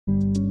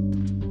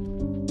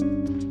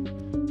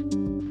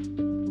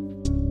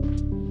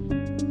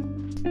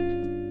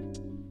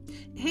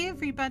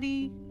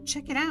everybody,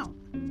 check it out.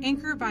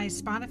 Anchor by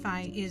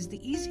Spotify is the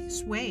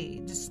easiest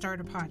way to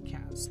start a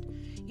podcast.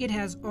 It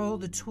has all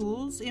the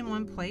tools in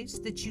one place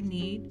that you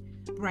need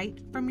right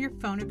from your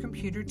phone or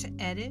computer to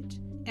edit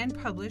and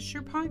publish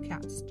your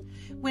podcast.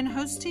 When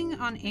hosting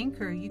on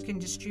Anchor, you can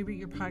distribute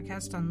your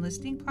podcast on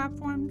listening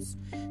platforms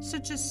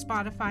such as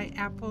Spotify,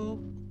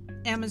 Apple,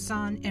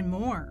 Amazon, and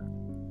more.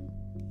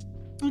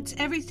 It's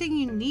everything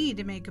you need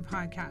to make a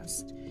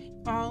podcast,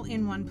 all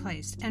in one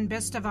place. And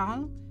best of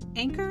all,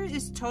 Anchor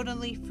is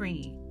totally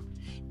free.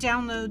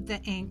 Download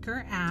the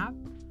Anchor app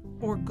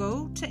or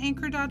go to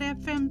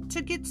anchor.fm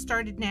to get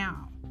started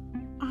now.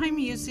 I'm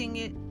using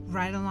it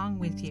right along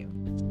with you.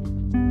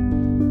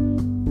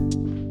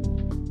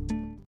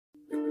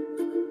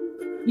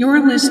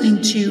 You're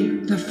listening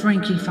to The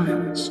Frankie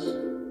Files,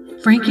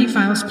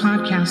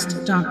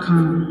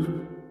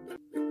 FrankieFilesPodcast.com.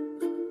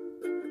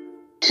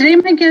 Today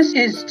my guest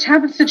is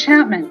Tabitha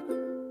Chapman,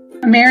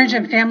 a marriage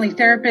and family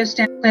therapist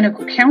and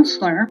clinical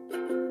counselor.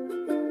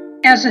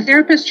 As a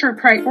therapist, her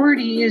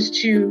priority is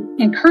to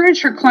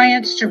encourage her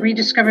clients to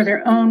rediscover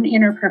their own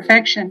inner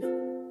perfection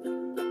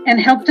and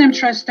help them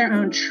trust their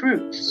own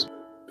truths.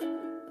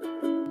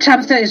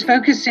 Tabitha is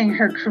focusing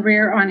her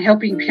career on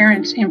helping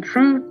parents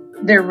improve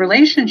their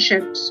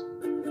relationships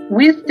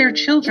with their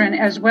children,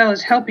 as well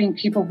as helping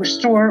people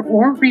restore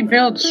or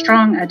rebuild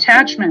strong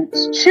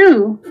attachments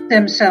to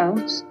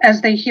themselves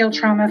as they heal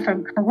trauma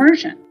from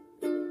coercion.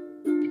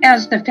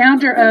 As the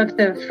founder of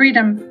the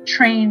Freedom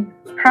Train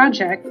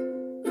Project,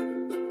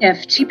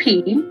 FTP,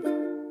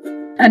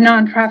 a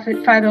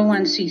nonprofit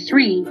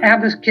 501c3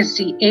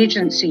 advocacy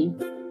agency,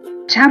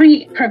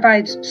 Tabby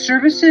provides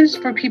services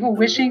for people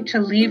wishing to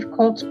leave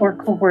cults or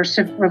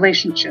coercive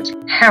relationships.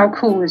 How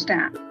cool is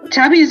that?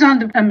 Tabby is on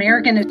the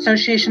American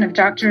Association of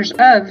Doctors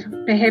of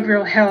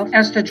Behavioral Health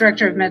as the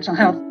Director of Mental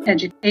Health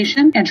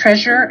Education and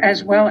Treasurer,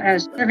 as well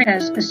as serving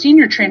as a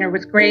senior trainer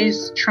with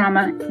Gray's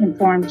Trauma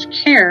Informed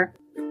Care.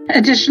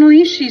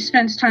 Additionally, she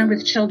spends time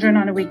with children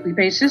on a weekly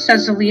basis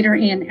as a leader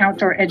in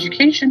outdoor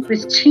education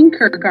with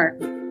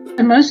Tinkergarten.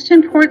 The most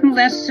important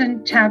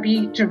lesson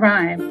Tabby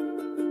derived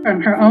from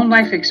her own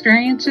life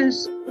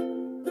experiences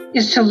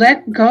is to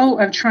let go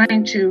of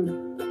trying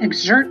to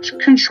exert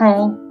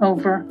control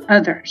over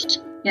others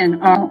in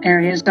all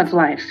areas of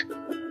life.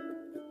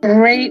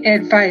 Great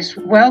advice.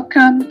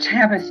 Welcome,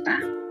 Tabitha.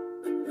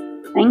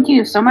 Thank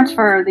you so much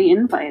for the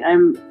invite.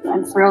 I'm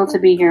thrilled to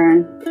be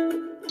here.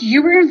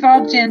 You were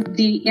involved in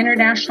the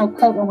International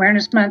Cult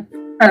Awareness Month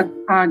of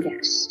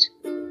August.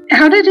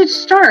 How did it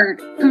start?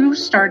 Who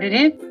started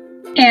it?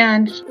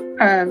 And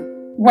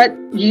what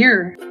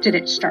year did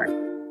it start?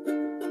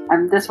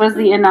 This was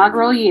the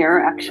inaugural year,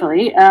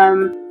 actually.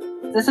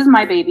 This is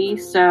my baby.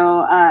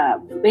 So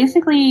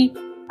basically,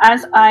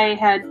 as I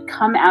had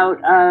come out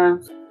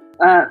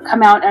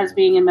as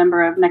being a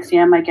member of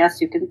NXIVM, I guess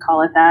you can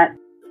call it that,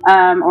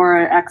 or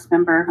an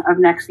ex-member of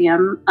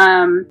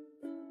NXIVM,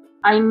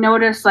 I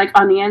noticed, like,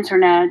 on the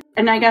internet,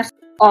 and I guess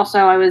also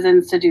I was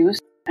in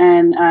Seduced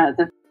and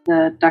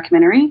the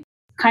documentary,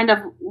 kind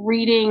of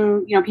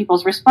reading,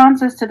 people's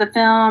responses to the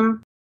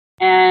film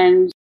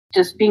and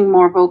just being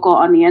more vocal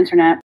on the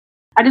internet.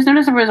 I just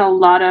noticed there was a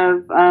lot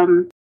of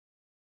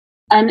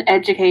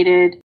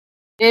uneducated,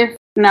 if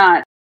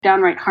not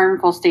downright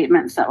harmful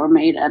statements that were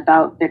made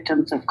about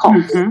victims of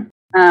cults.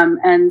 Mm-hmm.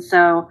 And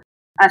so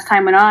as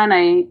time went on,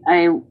 I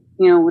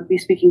would be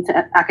speaking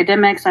to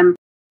academics. I'm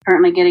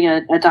currently getting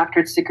a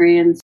doctorate's degree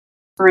in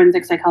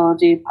forensic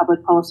psychology,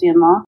 public policy, and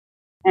law.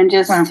 And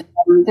just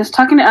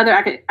talking to other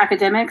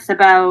academics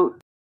about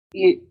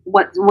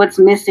what's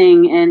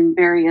missing in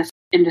various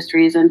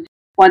industries. And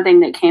one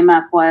thing that came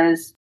up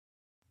was,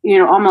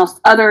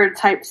 almost other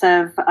types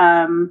of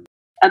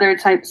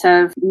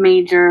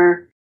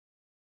major,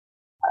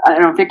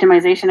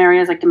 victimization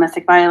areas like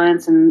domestic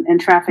violence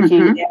and trafficking.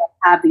 Mm-hmm. They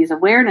have these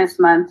awareness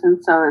months,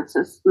 and so it's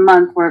this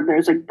month where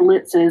there's like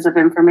blitzes of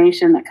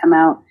information that come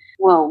out.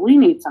 Well, we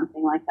need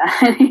something like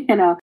that,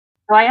 So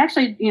I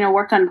actually,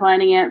 worked on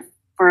planning it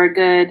for a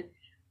good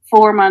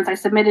 4 months. I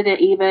submitted it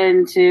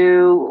even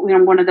to,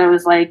 one of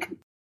those like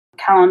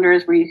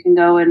calendars where you can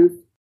go and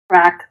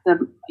track the,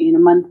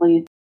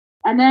 monthly.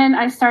 And then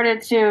I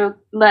started to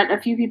let a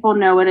few people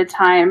know at a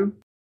time,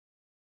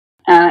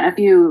 a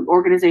few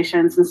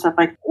organizations and stuff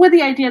like, with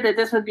the idea that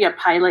this would be a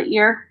pilot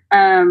year,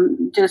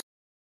 just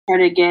try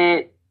to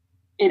get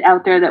it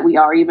out there that we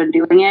are even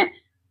doing it,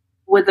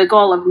 with the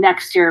goal of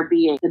next year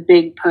being the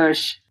big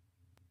push.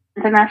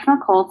 International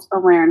Cults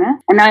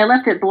Awareness. And I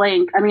left it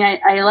blank. I mean,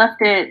 I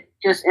left it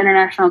just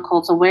International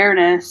Cults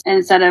Awareness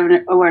instead of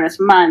an Awareness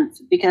Month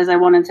because I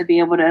wanted to be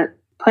able to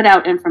put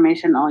out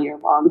information all year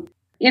long.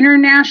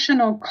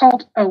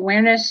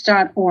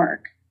 InternationalCultAwareness.org.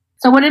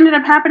 So what ended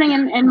up happening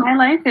in my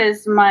life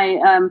is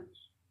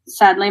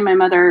sadly, my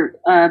mother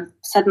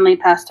suddenly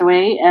passed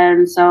away.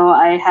 And so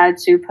I had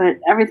to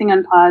put everything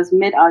on pause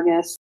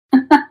mid-August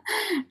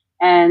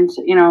and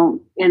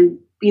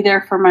be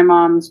there for my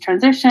mom's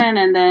transition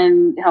and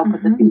then help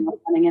with the funeral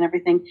planning and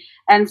everything.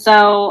 And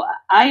so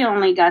I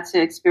only got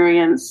to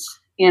experience,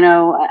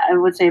 I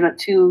would say about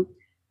 2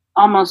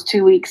 almost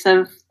 2 weeks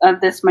of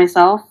this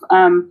myself.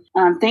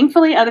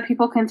 Thankfully, other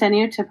people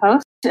continue to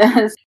post.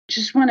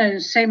 Just want to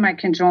say my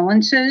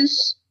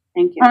condolences.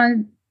 Thank you.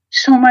 On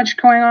so much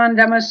going on.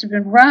 That must have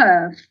been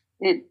rough.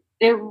 It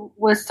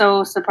was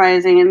so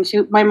surprising.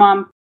 And my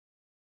mom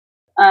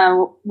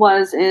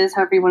is,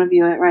 however you want to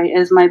view it, right,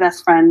 is my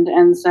best friend.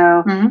 And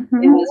so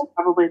it was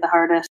probably the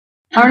hardest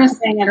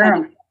thing I've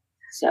had.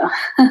 So,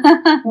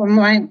 well,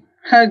 my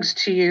hugs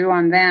to you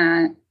on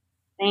that.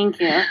 Thank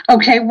you.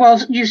 Okay, well,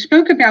 you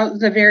spoke about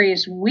the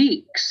various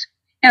weeks,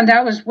 and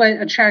that was what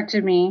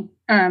attracted me.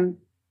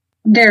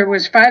 There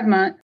was 5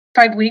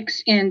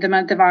 weeks in the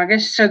month of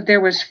August, so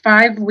there was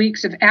 5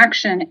 weeks of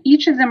action.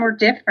 Each of them were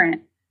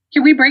different.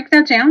 Can we break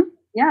that down?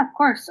 Yeah, of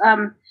course.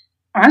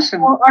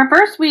 Awesome. Well, our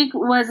first week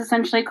was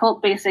essentially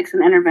cult basics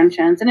and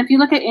interventions. And if you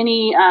look at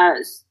any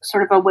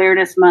sort of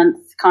awareness month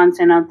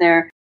content out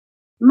there,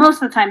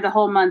 most of the time the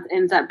whole month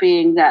ends up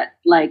being that,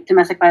 like,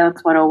 domestic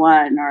violence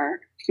 101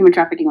 or human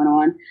trafficking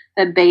 101,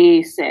 the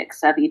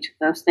basics of each of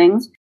those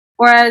things.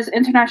 Whereas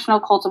International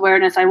Cult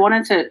Awareness, I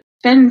wanted to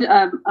spend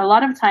a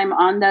lot of time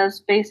on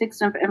those basics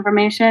of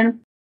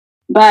information,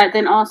 but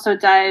then also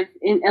dive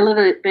in a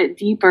little bit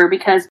deeper,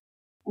 because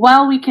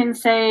while we can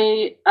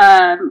say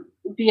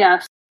via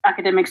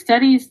academic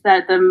studies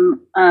that the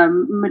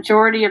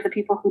majority of the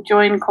people who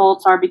join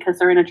cults are because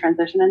they're in a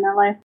transition in their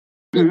life,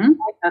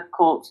 a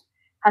cult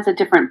has a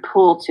different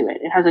pull to it.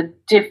 It has a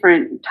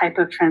different type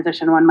of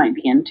transition one might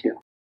be into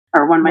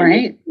or one might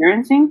be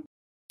experiencing.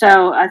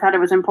 So I thought it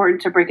was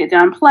important to break it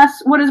down.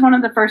 Plus, what is one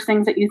of the first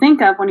things that you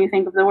think of when you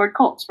think of the word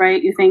cults,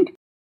 right? You think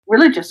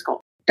religious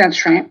cult.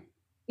 That's right.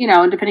 You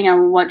know, depending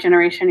on what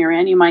generation you're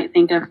in, you might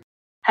think of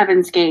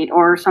Heaven's Gate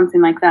or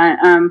something like that.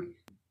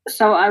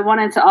 So I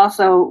wanted to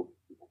also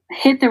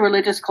hit the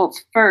religious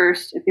cults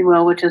first, if you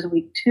will, which is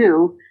week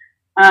 2.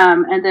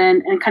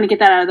 And kind of get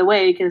that out of the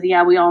way, because,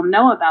 yeah, we all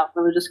know about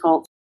religious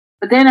cults.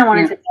 But then I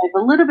wanted to dive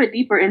a little bit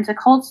deeper into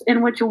cults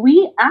in which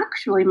we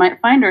actually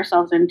might find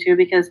ourselves into,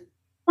 because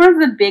one of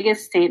the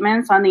biggest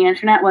statements on the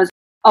internet was,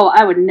 oh,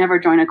 I would never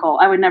join a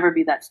cult. I would never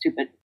be that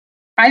stupid.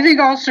 I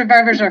think all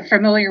survivors are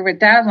familiar with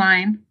that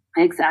line.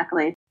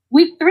 Exactly.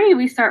 Week 3,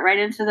 we start right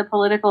into the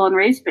political and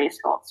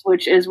race-based cults,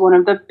 which is one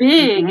of the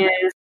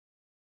biggest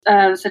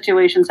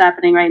situations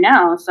happening right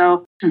now.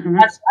 So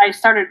I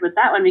started with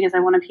that one because I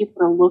wanted people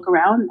to look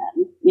around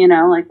them, you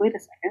know, like, wait a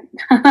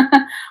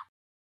second.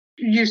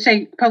 You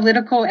say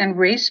political and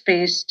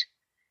race-based.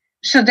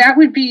 So that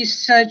would be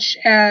such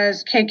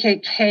as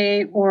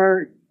KKK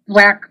or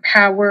Black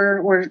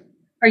Power, or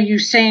are you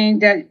saying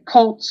that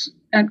cults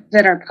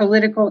that are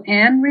political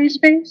and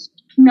race-based?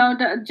 No,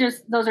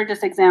 just those are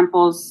just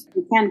examples.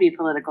 It can be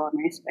political and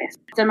race-based.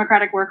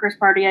 Democratic Workers'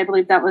 Party, I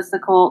believe that was the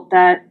cult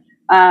that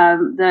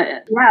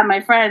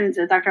my friend,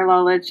 Dr.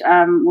 Lolich,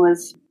 I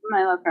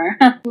love her,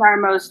 our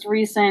most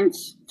recent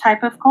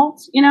type of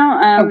cult, you know,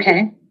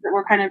 that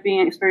we're kind of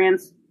being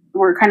exposed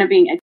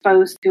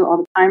to all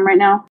the time right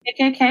now.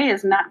 KKK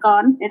is not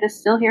gone. It is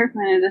still here,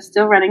 and it is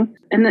still running.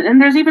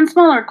 And there's even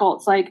smaller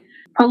cults, like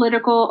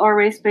political or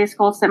race-based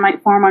cults that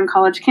might form on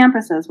college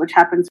campuses, which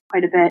happens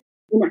quite a bit.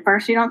 And at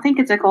first, you don't think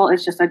it's a cult.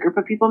 It's just a group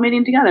of people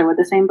meeting together with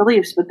the same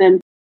beliefs. But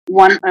then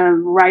one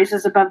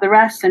rises above the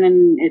rest, and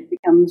then it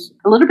becomes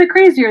a little bit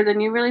crazier than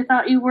you really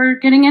thought you were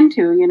getting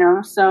into, you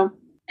know? So,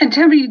 and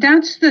Tabby,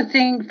 that's the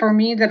thing for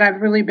me that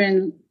I've really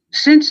been,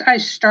 since I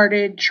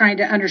started trying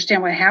to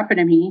understand what happened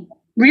to me,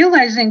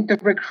 realizing the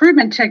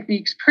recruitment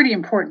technique's pretty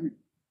important.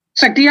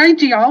 It's like the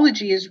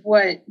ideology is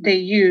what they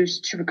use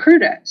to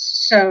recruit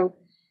us. So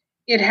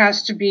it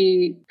has to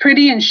be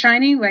pretty and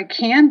shiny like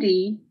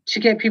candy to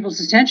get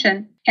people's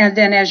attention. And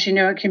then, as you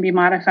know, it can be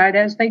modified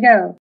as they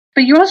go.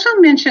 But you also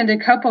mentioned a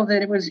couple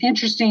that it was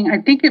interesting. I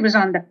think it was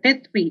on the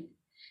 5th week.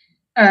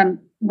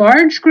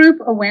 Large group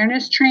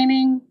awareness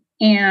training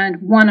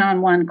and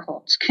one-on-one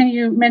cults. Can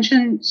you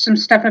mention some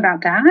stuff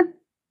about that?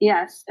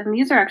 Yes, and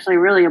these are actually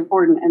really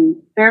important and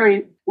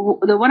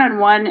the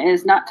one-on-one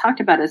is not talked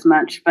about as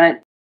much,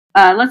 but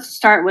let's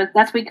start with,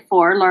 that's week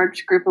 4,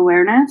 large group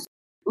awareness.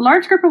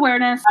 Large group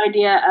awareness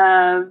idea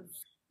of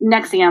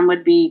NXIVM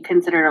would be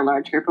considered a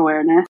large group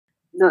awareness.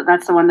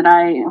 That's the one that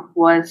I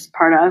was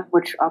part of,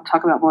 which I'll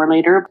talk about more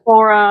later.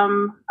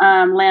 Forum,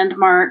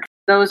 Landmark,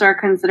 those are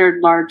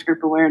considered large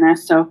group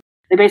awareness. So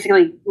they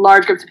basically,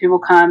 large groups of people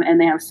come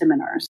and they have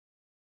seminars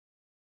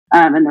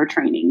and their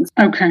trainings.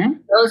 Okay.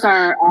 Those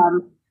are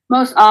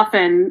most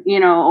often, you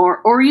know,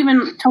 or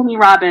even Tony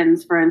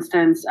Robbins, for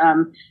instance,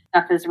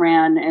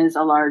 FSRAN is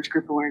a large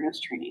group awareness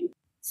training.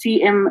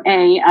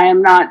 CMA, I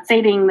am not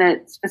stating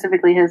that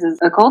specifically his is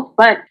a cult,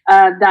 but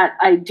that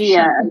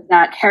idea,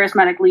 that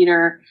charismatic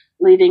leader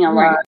leading a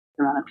large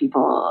amount of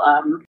people.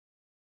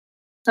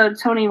 So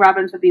Tony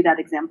Robbins would be that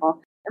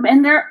example.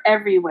 And they're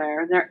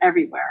everywhere.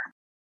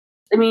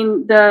 I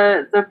mean,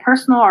 the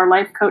personal or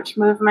life coach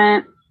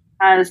movement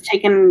has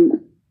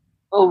taken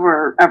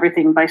over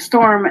everything by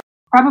storm.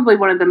 Probably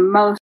one of the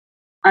most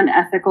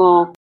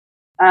unethical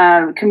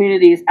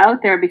communities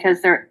out there,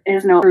 because there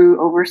is no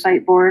true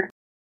oversight board,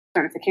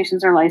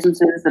 certifications or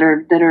licenses that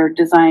are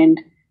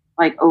designed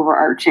like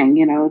overarching,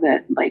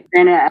 that like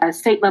in a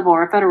state level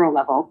or a federal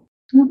level.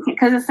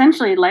 Because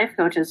essentially life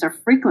coaches are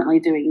frequently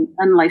doing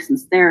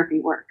unlicensed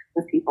therapy work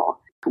with people,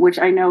 which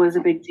I know is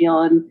a big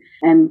deal,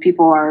 and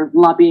people are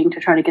lobbying to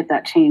try to get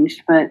that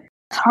changed. But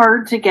it's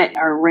hard to get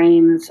our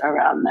reins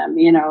around them,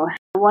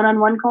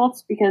 One-on-one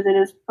cults, because it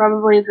is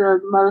probably the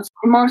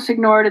most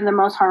ignored and the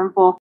most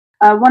harmful.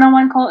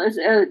 One-on-one cult is,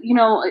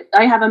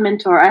 I have a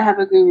mentor, I have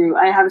a guru,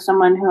 I have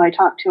someone who I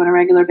talk to on a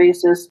regular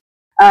basis.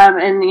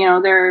 And,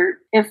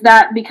 if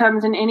that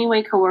becomes in any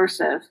way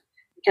coercive,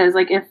 because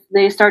like if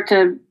they start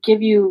to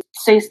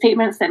say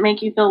statements that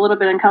make you feel a little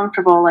bit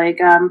uncomfortable, like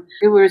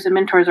gurus and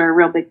mentors are a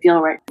real big deal,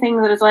 right?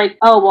 Things that is like,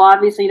 oh, well,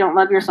 obviously you don't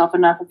love yourself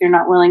enough if you're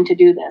not willing to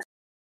do this.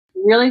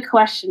 Really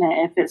question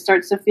it. If it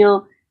starts to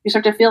feel, you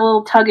start to feel a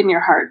little tug in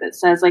your heart that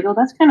says like, oh,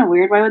 that's kind of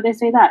weird. Why would they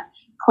say that?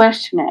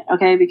 Question it,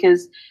 okay?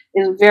 Because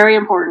it's very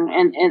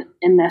important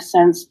in this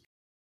sense.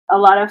 A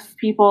lot of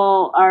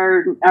people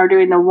are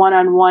doing the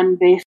one-on-one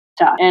based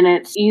stuff, and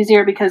it's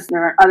easier because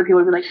there are other people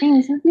who be like, hey, do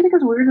you think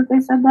it's weird that they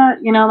said that?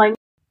 Like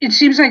it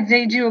seems like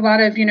they do a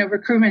lot of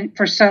recruitment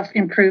for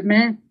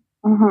self-improvement.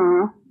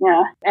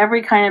 Yeah,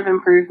 every kind of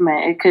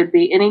improvement. It could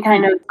be any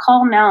kind of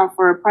call now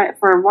for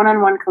a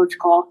one-on-one coach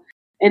call,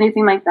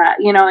 anything like that,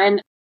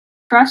 and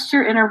trust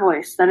your inner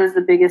voice. That is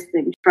the biggest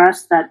thing.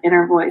 Trust that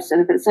inner voice. And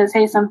if it says,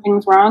 hey,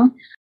 something's wrong,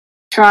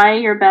 try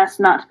your best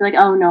not to be like,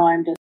 oh no,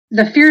 I'm just.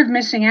 The fear of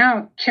missing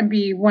out can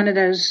be one of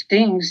those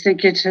things that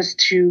gets us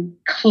to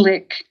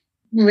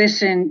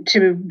listen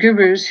to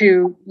gurus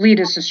who lead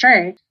us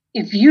astray.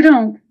 If you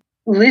don't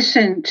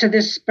listen to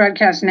this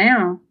broadcast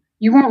now,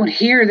 you won't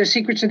hear the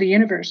secrets of the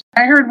universe.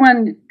 I heard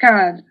one,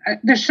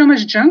 there's so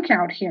much junk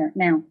out here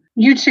now.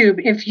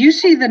 YouTube, if you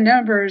see the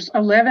numbers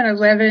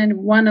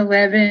 1111,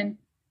 111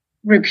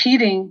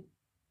 repeating,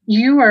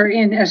 you are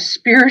in a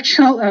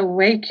spiritual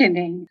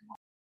awakening.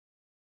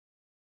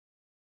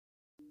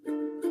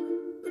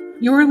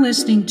 You're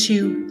listening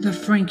to The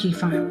Frankie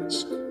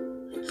Files,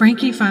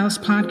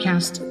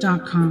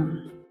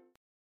 FrankieFilesPodcast.com.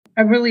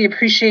 I really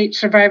appreciate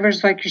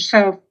survivors like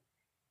yourself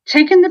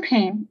taking the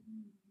pain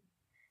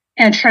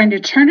and trying to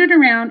turn it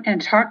around and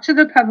talk to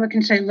the public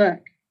and say, look,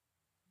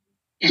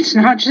 it's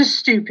not just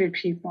stupid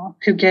people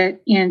who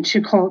get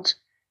into cults,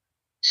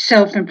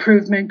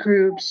 self-improvement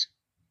groups,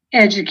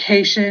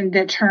 education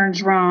that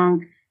turns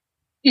wrong.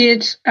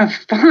 It's a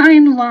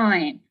fine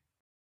line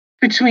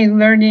between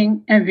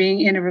learning and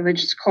being in a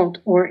religious cult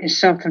or a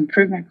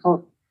self-improvement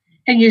cult.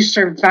 And you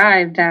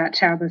survived that,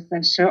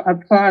 Tabitha. So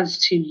applause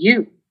to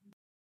you.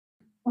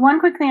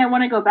 One quick thing, I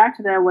want to go back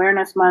to the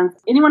Awareness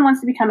Month. Anyone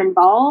wants to become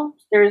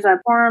involved, there's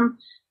a forum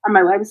on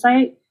my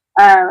website.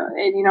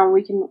 And,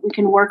 we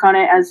can work on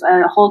it as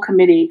a whole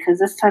committee, because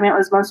this time it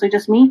was mostly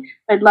just me.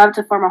 I'd love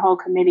to form a whole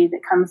committee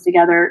that comes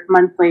together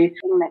monthly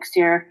next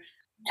year.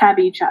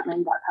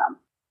 Chapman.com.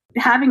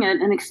 Having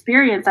an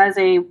experience as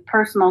a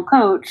personal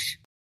coach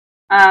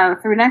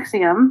through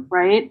NXIVM,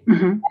 right?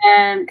 Mm-hmm.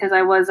 And because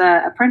I was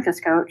an apprentice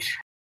coach.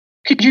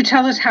 Could you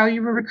tell us how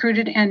you were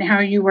recruited and how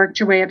you worked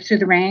your way up through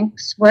the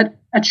ranks? What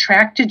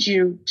attracted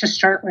you to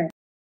start with?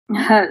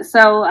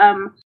 So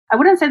I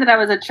wouldn't say that I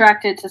was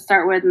attracted to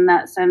start with in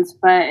that sense,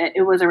 but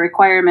it was a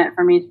requirement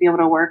for me to be able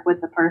to work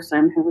with the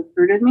person who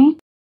recruited me.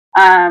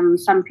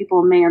 Some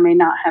people may or may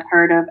not have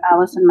heard of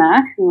Allison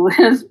Mack, who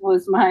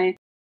was my...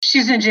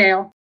 She's in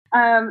jail.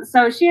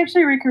 So she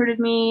actually recruited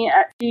me.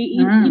 She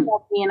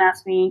emailed me and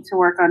asked me to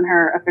work on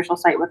her official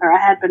site with her. I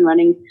had been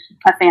running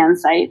a fan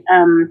site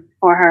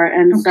for her.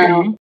 And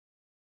so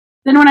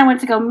then when I went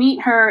to go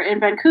meet her in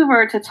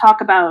Vancouver to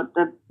talk about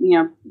the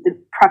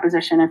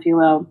proposition, if you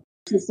will,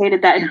 she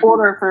stated that in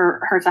order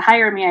for her to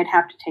hire me, I'd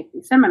have to take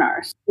these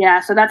seminars. Yeah,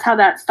 so that's how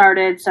that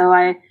started. So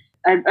I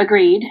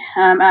agreed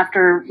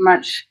after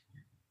much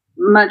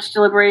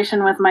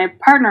deliberation with my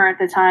partner at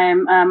the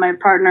time.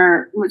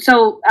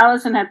 So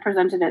Allison had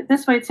presented it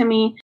this way to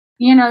me.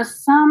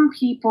 Some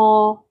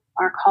people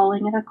are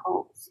calling it a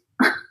cult.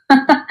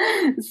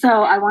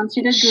 So I want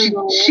you to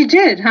Google it. She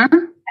did, huh?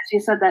 She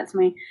said that to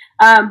me.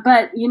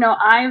 But,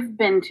 I've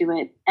been to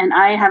it and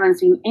I haven't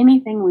seen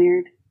anything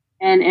weird.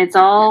 And it's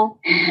all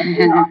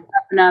up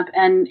and up.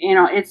 And,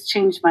 it's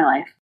changed my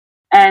life.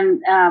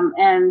 And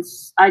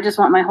I just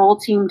want my whole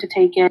team to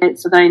take it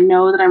so that I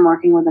know that I'm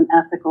working with an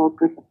ethical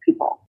group of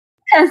people.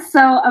 And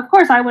so, of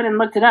course, I went and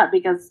looked it up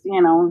because,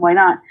 why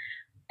not?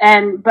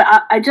 But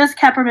I just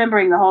kept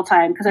remembering the whole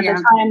time, because at the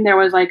time there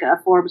was like a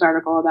Forbes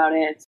article about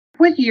it.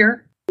 What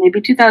year? Maybe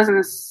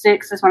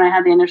 2006 is when I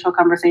had the initial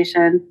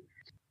conversation.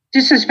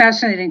 This is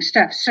fascinating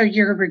stuff. So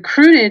you're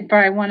recruited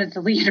by one of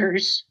the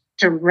leaders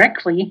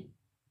directly.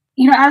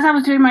 As I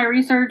was doing my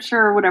research,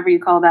 or whatever you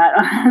call that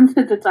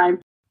at the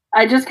time,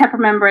 I just kept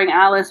remembering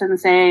Allison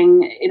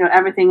saying,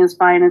 everything is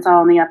fine. It's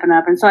all on the up and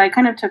up. And so I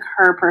kind of took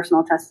her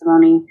personal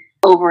testimony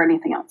over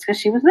anything else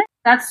because she was there.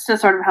 That's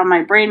just sort of how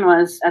my brain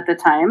was at the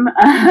time.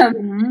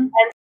 And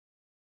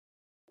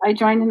I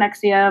joined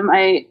NXIVM.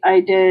 I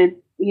did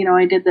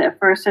the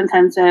first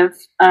intensive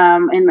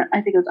in,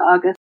 I think it was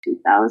August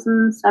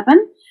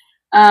 2007.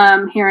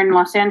 here in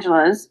Los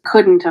Angeles.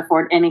 Couldn't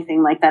afford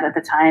anything like that at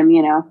the time.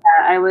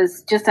 I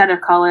was just out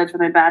of college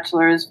with my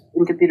bachelor's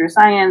in computer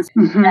science,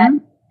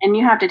 and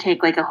you have to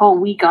take like a whole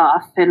week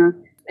off, and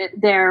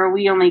there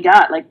we only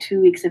got like 2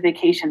 weeks of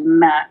vacation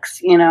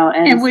max,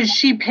 and would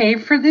she pay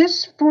for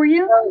this for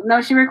you?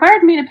 No, she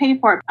required me to pay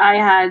for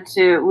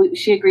it.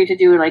 She agreed to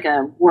do like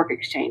a work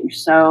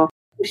exchange, so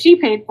she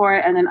paid for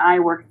it, and then I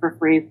worked for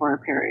free for a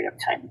period of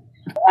time.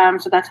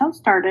 So that's how it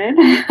started.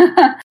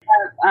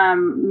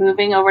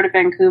 Moving over to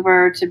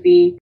Vancouver to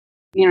be,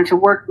 to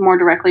work more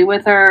directly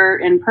with her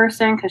in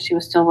person because she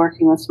was still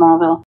working with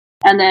Smallville,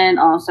 and then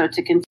also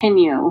to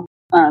continue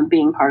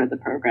being part of the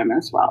program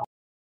as well.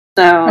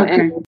 So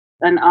It's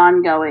an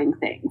ongoing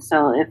thing.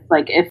 So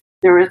if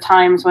there were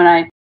times when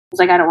I was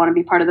like, I don't want to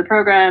be part of the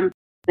program,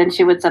 then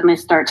she would suddenly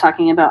start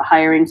talking about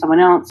hiring someone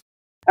else.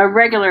 A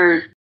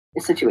regular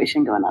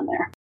situation going on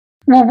there.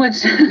 Well,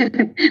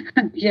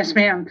 yes,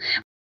 ma'am,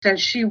 that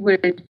she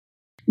would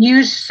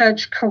use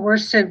such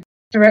coercive,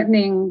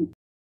 threatening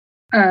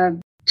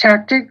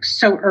tactics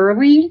so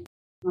early.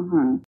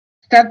 Mm-hmm.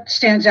 That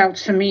stands out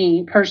to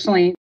me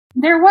personally.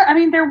 There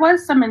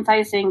was some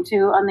enticing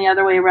too on the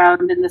other way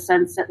around, in the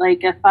sense that,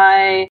 like, if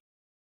I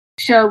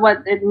showed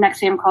what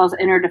NXIVM calls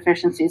inner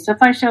deficiencies. So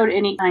if I showed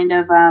any kind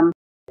of,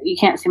 you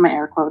can't see my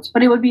air quotes,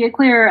 but it would be a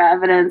clear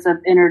evidence of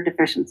inner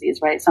deficiencies,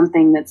 right?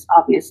 Something that's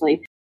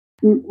obviously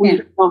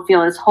we don't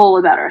feel as whole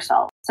about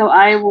ourselves. So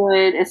I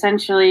would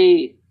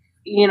essentially,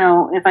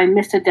 if I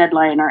missed a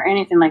deadline or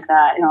anything like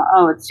that,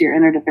 it's your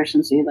inner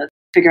deficiency. Let's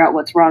figure out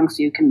what's wrong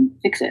so you can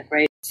fix it,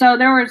 right? So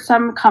there were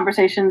some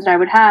conversations that I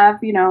would have,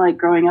 like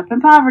growing up in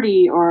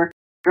poverty or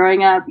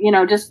growing up,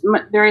 just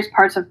various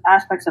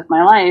aspects of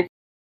my life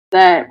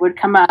that would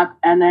come up,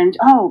 and then,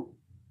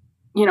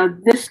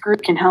 this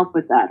group can help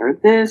with that, or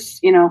this,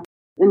 in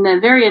the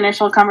very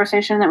initial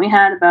conversation that we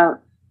had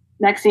about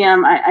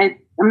NXIVM,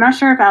 I'm not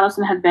sure if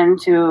Allison had been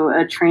to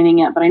a training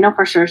yet, but I know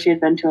for sure she had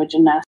been to a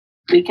gymnastics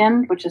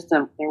weekend, which is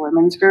their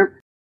women's group,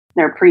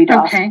 their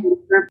pre-DOS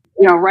group.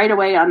 Right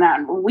away on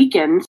that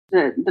weekend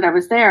that I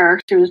was there,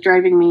 she was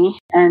driving me,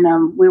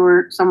 and we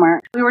were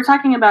somewhere. We were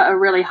talking about a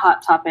really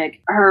hot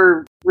topic.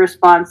 Her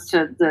response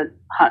to the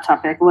hot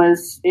topic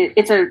was,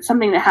 it's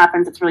something that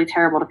happens that's really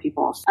terrible to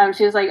people.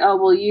 She was like, oh,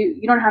 well,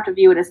 you don't have to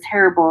view it as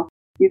terrible.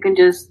 You can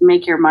just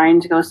make your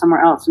mind go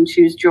somewhere else and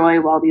choose joy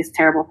while these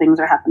terrible things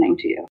are happening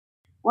to you.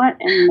 What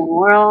in the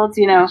world,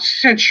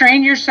 So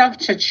train yourself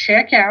to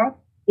check out.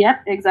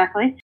 Yep,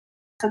 exactly.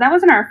 So that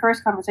wasn't our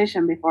first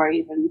conversation before I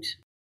even...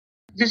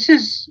 This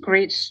is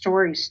great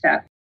story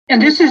stuff.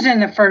 And this is in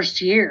the first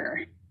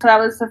year. So that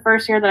was the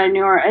first year that I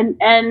knew her.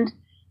 And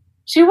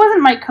she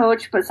wasn't my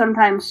coach, but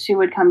sometimes she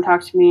would come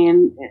talk to me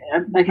and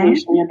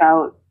occasionally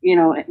about,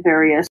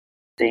 various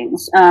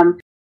things.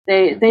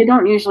 They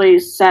don't usually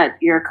set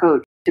your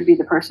coach to be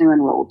the person who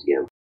enrolled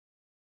you.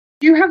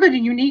 You have a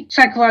unique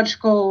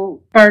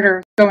psychological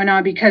barter going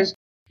on because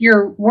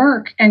your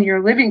work and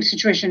your living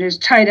situation is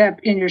tied up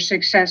in your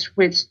success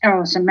with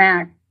Allison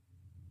Mack.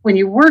 When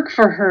you work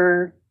for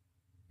her,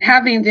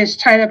 having this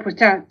tied up with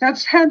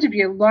that's had to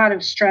be a lot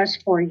of stress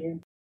for you.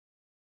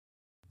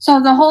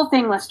 So the whole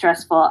thing was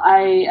stressful.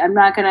 I'm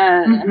not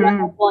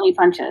gonna pull any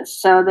punches.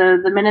 So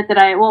the minute that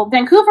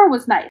Vancouver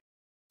was nice.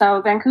 So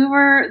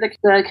Vancouver,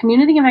 the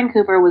community in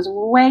Vancouver was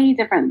way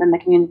different than the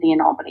community in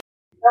Albany.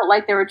 It felt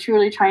like they were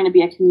truly trying to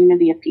be a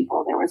community of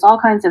people. There was all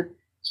kinds of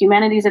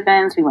humanities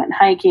events. We went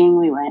hiking.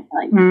 We went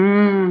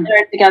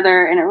there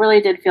together, and it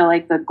really did feel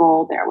like the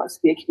goal there was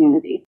to be a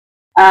community.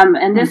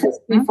 And this is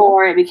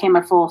before it became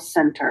a full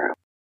center.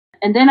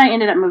 And then I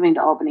ended up moving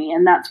to Albany,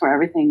 and that's where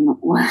everything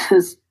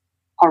was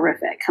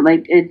horrific.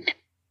 Like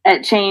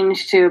it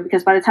changed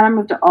because by the time I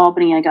moved to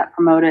Albany, I got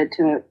promoted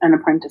to an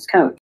apprentice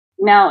coach.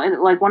 Now,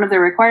 one of the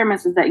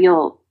requirements is that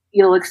you'll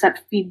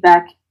accept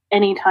feedback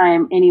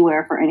anytime,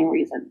 anywhere, for any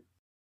reason.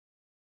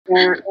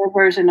 Or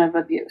version of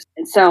abuse.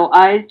 And so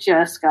I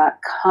just got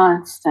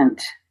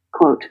constant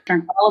quote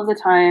all of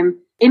the time.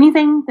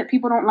 Anything that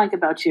people don't like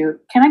about you,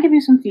 can I give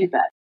you some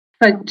feedback?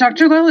 But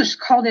Dr. Lellish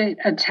called it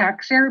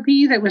attack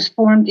therapy that was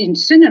formed in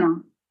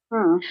Synanon.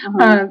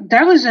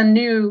 That was a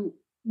new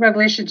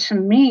revelation to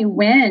me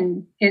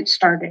when it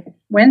started,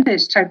 when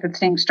this type of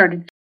thing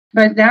started.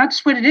 But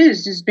that's what it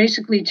is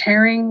basically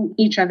tearing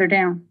each other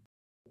down.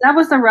 That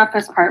was the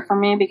roughest part for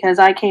me because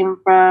I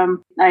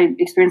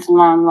experienced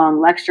long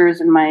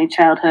lectures in my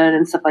childhood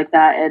and stuff like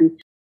that. And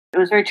it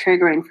was very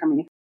triggering for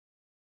me.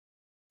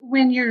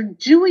 When you're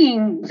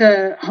doing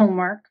the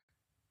homework,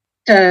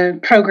 the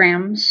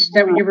programs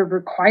that you were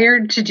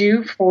required to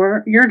do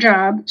for your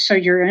job, so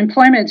your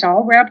employment's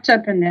all wrapped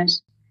up in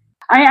this.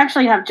 I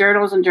actually have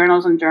journals and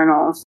journals and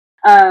journals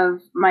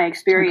of my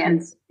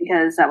experience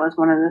because that was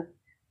one of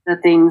the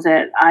things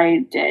that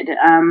I did.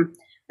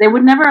 They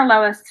would never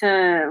allow us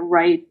to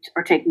write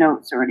or take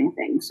notes or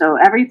anything. So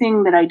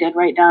everything that I did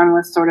write down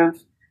was sort of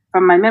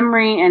from my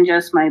memory and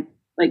just my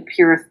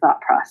pure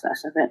thought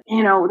process of it.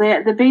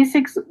 The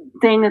basics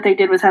thing that they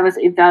did was have us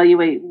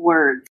evaluate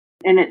words.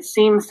 And it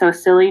seems so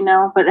silly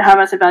now, but have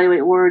us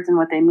evaluate words and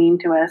what they mean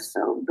to us.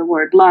 So the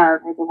word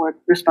love or the word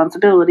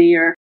responsibility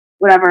or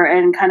whatever,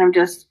 and kind of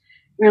just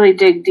really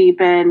dig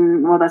deep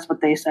in, well, that's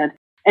what they said,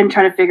 and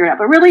try to figure it out.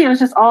 But really, it was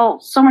just all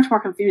so much more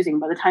confusing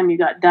by the time you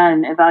got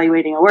done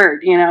evaluating a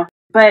word,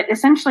 But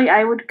essentially,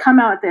 I would come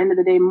out at the end of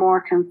the day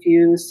more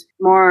confused,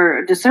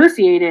 more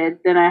dissociated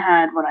than I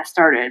had when I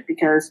started,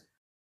 because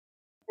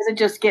it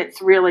just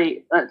gets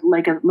really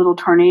like a little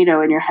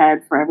tornado in your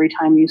head for every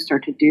time you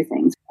start to do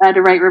things. I had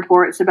to write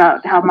reports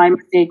about how my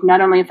mistake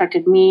not only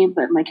affected me,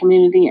 but my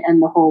community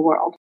and the whole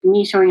world.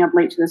 Me showing up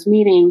late to this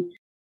meeting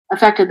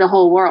affected the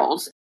whole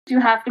world. You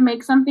have to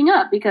make something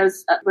up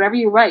because whatever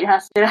you write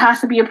has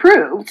to be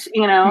approved,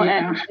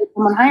 and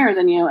someone higher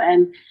than you.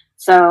 And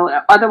so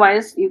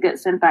otherwise you get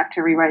sent back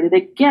to rewrite it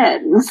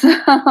again.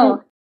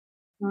 So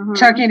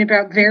talking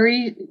about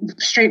very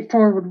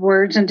straightforward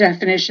words and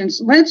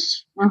definitions.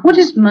 What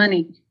is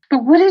money?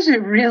 But what is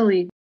it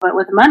really? But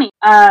with money,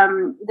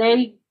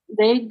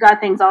 they got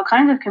things all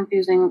kinds of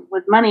confusing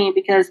with money,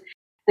 because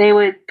they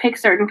would pick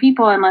certain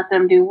people and let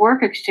them do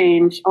work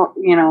exchange,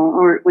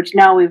 or which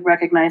now we've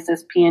recognized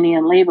as peony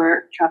and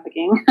labor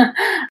trafficking,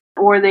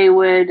 or they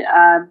would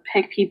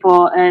pick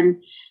people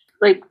and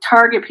like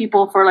target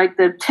people for like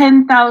the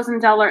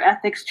 $10,000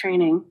 ethics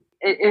training,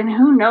 and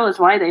who knows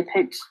why they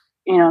picked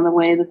the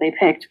way that they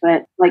picked,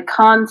 but like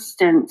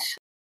constant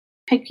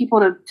pick people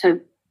to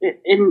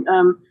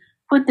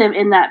put them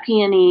in that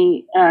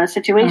peony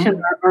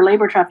situation or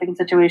labor trafficking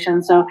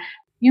situation. So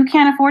you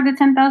can't afford the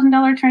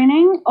 $10,000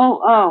 training.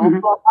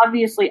 Well,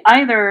 obviously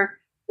either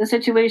the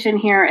situation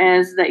here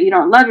is that you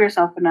don't love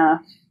yourself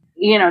enough,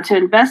 to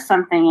invest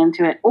something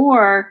into it,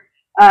 or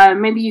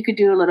maybe you could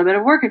do a little bit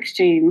of work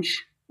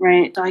exchange,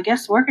 right? So I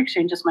guess work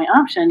exchange is my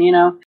option,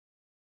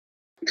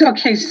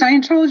 Okay,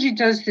 Scientology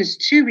does this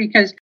too,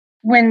 because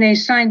when they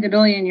signed the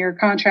billion-year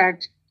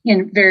contract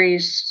in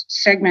various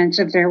segments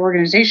of their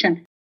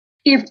organization,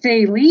 if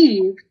they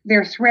leave,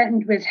 they're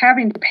threatened with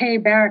having to pay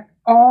back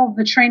all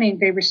the training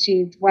they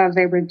received while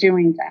they were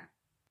doing that.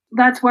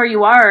 That's where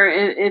you are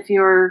if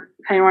you're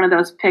kind of one of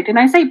those picked. And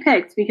I say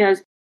picked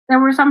because there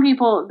were some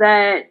people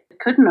that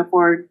couldn't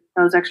afford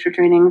those extra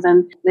trainings,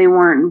 and they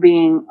weren't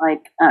being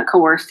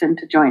coerced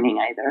into joining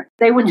either.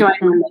 They would join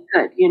when they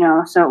could,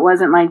 so it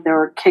wasn't like they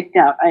were kicked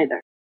out either.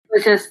 It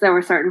was just there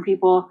were certain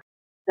people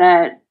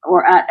that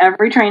were at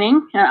every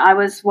training. I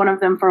was one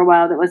of them for a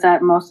while that was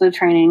at most of the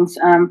trainings.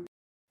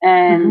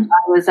 And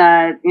I was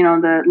at,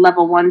 the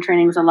level 1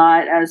 trainings a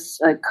lot as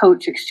a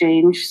coach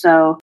exchange.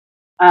 So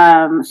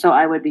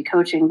I would be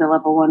coaching the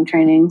level 1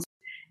 trainings.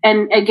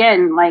 And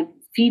again,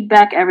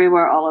 feedback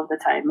everywhere all of the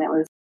time.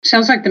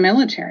 Sounds like the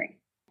military.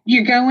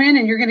 You go in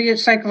and you're going to get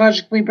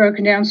psychologically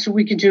broken down so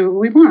we can do what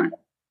we want.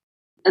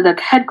 The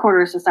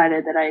headquarters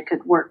decided that I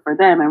could work for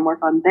them and work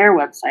on their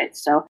website.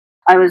 So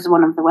I was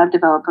one of the web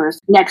developers,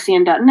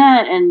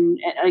 NXIVM.net and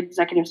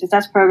executive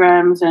success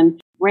programs and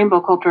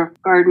Rainbow Culture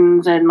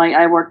Gardens. And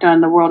I worked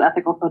on the World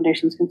Ethical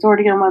Foundations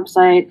Consortium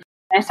website.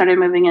 I started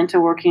moving into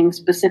working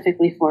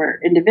specifically for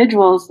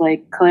individuals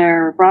like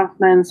Claire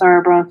Bronfman,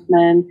 Sarah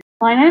Bronfman.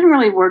 I didn't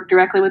really work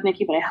directly with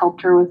Nikki, but I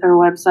helped her with her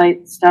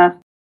website stuff,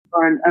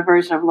 or a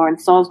version of Lauren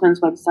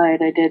Salzman's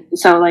website I did.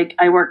 So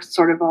I worked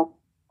sort of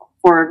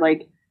for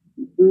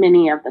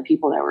many of the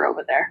people that were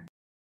over there.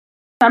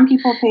 Some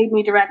people paid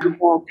me directly,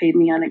 people paid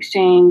me on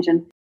exchange.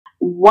 And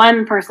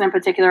one person in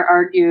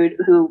particular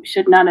who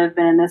should not have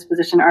been in this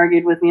position,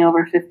 argued with me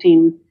over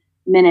 15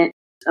 minutes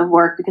of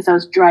work because I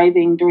was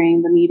driving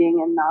during the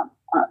meeting and not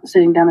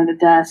sitting down at a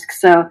desk.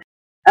 So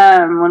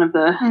one of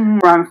the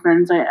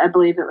Bronfmans, I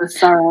believe it was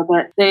Sarah,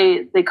 but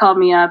they called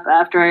me up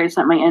after I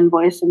sent my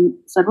invoice and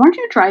said, "Weren't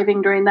you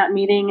driving during that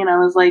meeting?" And I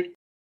was like,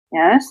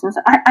 "Yes." And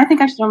I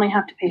think I should only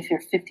have to pay for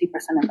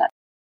 50% of that.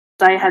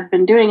 I had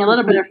been doing a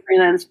little bit of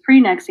freelance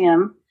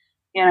pre-NXIVM,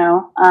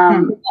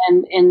 and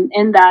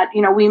in that,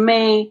 we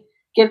may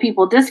give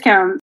people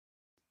discounts,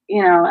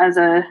 as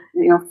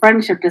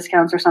friendship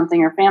discounts or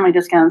something, or family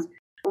discounts.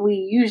 We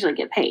usually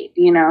get paid,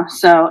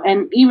 so,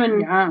 and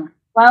even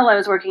while I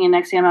was working in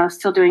NXIVM, I was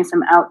still doing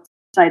some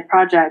outside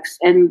projects,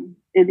 and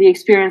the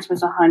experience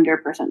was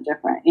 100%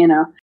 different,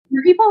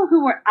 For people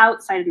who were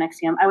outside of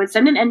NXIVM, I would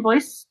send an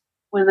invoice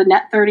with a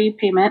net 30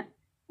 payment,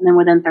 and then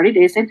within 30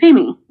 days, they'd pay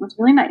me. It was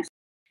really nice.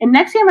 In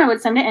NXIVM, I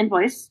would send an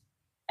invoice,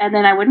 and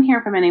then I wouldn't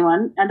hear from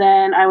anyone. And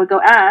then I would go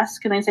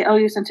ask, and they'd say, "Oh,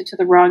 you sent it to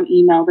the wrong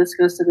email. This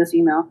goes to this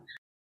email."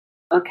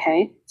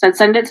 Okay. So I'd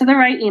send it to the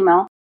right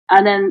email,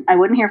 and then I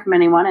wouldn't hear from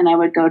anyone. And I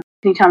would go,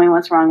 "Can you tell me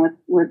what's wrong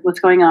with what's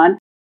going on?"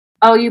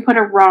 "Oh, you put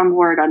a wrong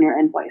word on your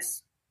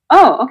invoice."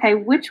 "Oh, okay.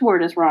 Which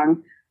word is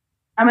wrong?"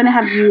 "I'm going to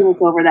have you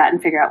look over that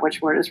and figure out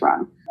which word is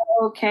wrong."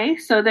 Okay.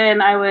 So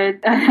then I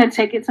would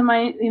take it to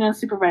my,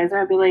 supervisor.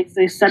 I'd be like,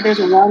 "They said there's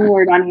a wrong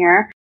word on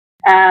here."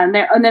 And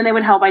then they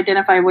would help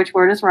identify which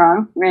word is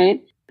wrong,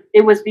 right?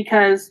 It was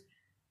because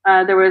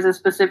there was a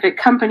specific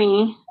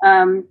company,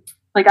 I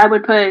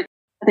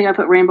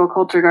put Rainbow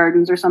Culture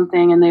Gardens or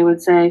something, and they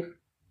would say,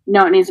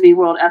 "No, it needs to be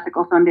World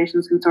Ethical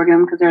Foundations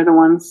Consortium because they're the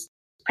ones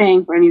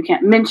paying for it, and you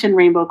can't mention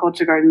Rainbow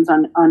Culture Gardens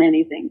on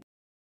anything."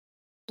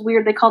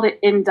 weird. They called it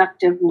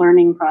inductive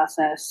learning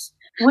process.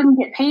 Wouldn't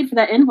get paid for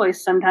that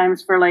invoice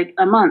sometimes for like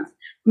a month.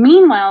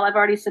 Meanwhile, I've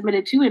already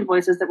submitted 2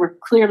 invoices that were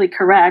clearly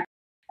correct,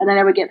 and then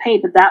I would get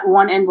paid. But that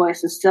one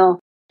invoice is still...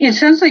 It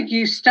sounds like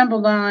you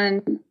stumbled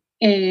on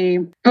a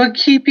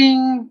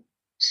bookkeeping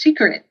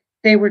secret.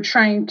 They were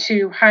trying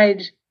to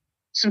hide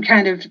some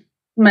kind of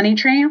money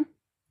trail.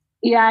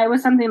 Yeah, it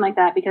was something like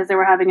that because they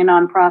were having a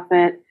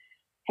nonprofit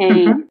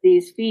pay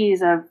these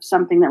fees of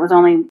something that was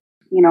only,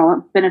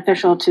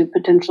 beneficial to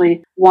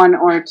potentially 1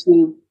 or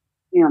 2,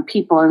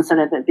 people instead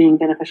of it being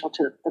beneficial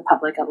to the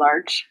public at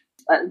large.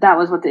 That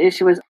was what the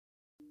issue was.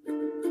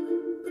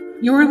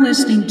 You're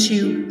listening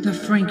to The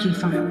Frankie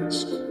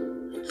Files.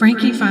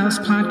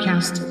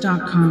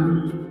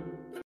 FrankieFilesPodcast.com.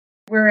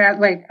 We're at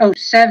like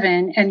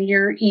 07 and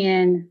you're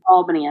in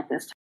Albany at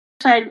this time.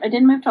 So I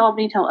didn't move to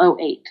Albany till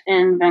 08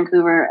 in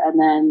Vancouver, and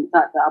then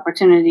got the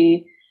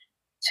opportunity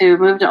to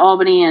move to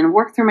Albany and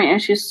work through my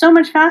issues so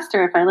much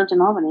faster if I lived in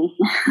Albany.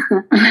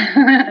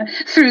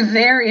 Through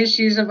their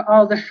issues of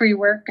all the free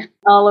work.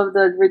 All of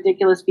the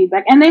ridiculous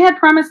feedback. And they had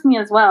promised me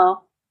as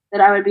well that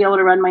I would be able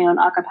to run my own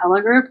a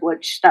cappella group,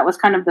 which that was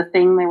kind of the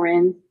thing they were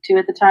into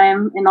at the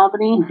time in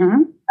Albany.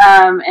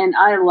 And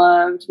I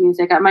loved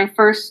music. My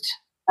first,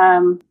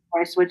 where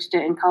I switched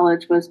it in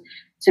college was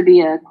to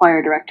be a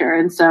choir director.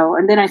 And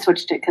then I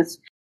switched it because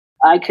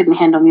I couldn't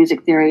handle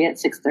music theory at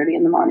 6:30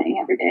 in the morning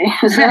every day.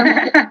 So,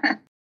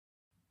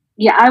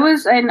 yeah, I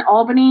was in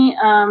Albany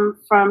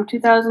from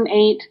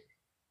 2008,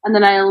 and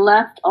then I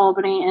left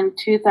Albany in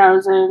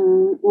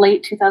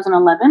late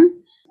 2011.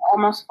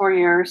 Almost 4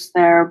 years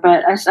there,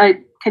 but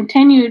I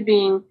continued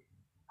being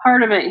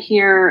part of it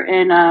here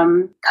in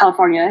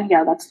California.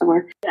 Yeah, that's the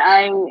word.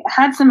 I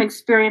had some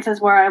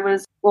experiences where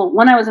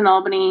when I was in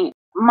Albany,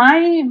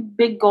 my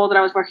big goal that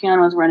I was working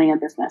on was running a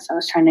business. I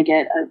was trying to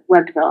get a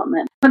web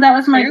development, but that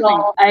was my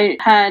goal. I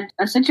had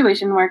a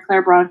situation where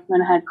Claire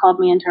Bronfman had called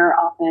me into her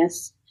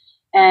office,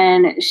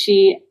 and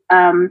she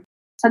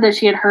said that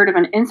she had heard of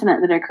an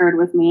incident that occurred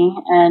with me,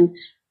 and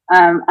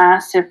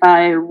asked if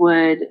I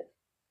would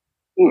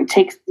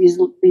take these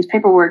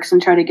paperworks and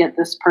try to get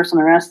this person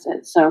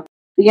arrested. So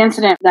the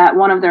incident that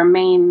one of their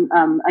main,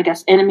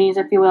 enemies,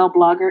 if you will,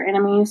 blogger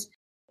enemies,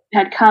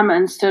 had come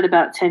and stood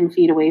about 10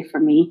 feet away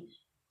from me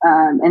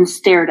and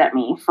stared at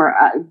me for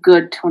a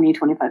good 20,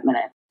 25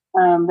 minutes.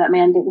 That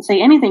man didn't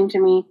say anything to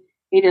me.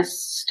 He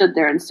just stood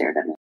there and stared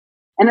at me.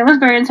 And it was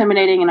very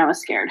intimidating, and I was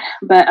scared,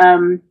 but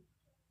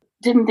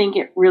didn't think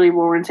it really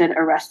warranted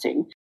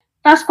arresting.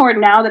 Fast forward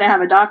now that I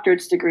have a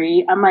doctorate's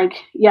degree, I'm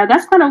like, yeah,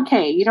 that's not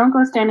okay. You don't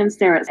go stand and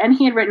stare at. And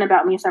he had written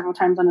about me several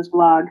times on his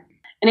blog.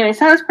 Anyway,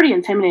 so I was pretty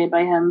intimidated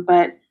by him,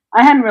 but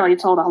I hadn't really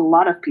told a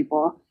lot of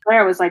people.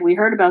 Claire was like, we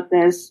heard about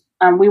this.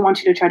 We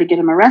want you to try to get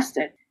him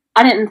arrested.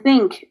 I didn't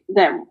think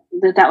that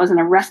was an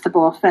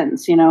arrestable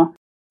offense,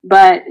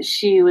 but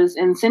she was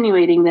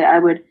insinuating that I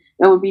would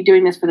be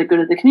doing this for the good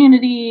of the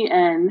community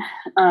and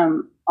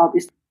all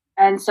these.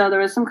 And so there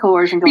was some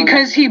coercion going on.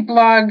 Because he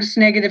blogs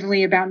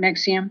negatively about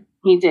NXIVM?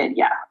 He did,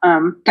 yeah.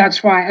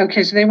 That's why.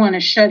 Okay, so they want to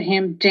shut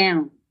him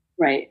down.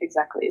 Right,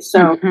 exactly.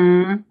 So,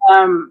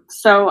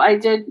 so I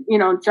did,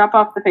 drop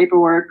off the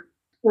paperwork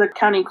to the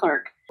county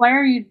clerk. Why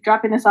are you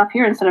dropping this off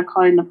here instead of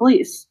calling the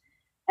police?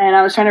 And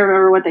I was trying to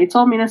remember what they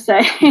told me to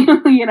say,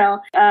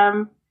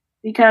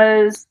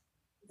 because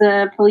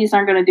the police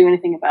aren't going to do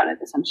anything about it,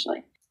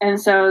 essentially. And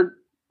so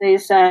they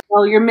said,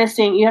 well, you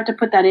have to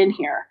put that in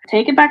here.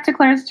 Take it back to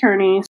Claire's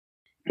attorneys,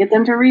 get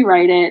them to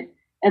rewrite it,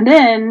 and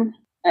then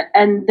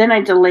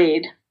I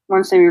delayed.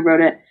 Once they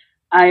rewrote it,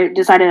 I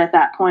decided at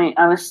that point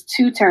I was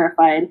too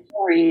terrified,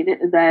 worried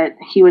that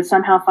he would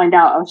somehow find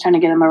out I was trying to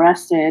get him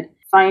arrested,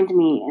 find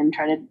me, and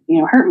try to,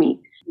 hurt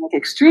me. Like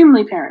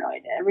extremely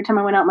paranoid. Every time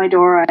I went out my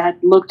door, I had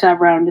looked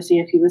around to see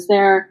if he was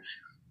there.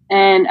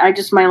 And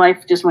my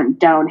life just went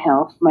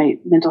downhill. My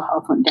mental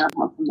health went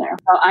downhill from there.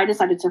 So I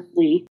decided to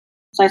flee.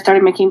 So I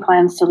started making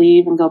plans to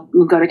leave and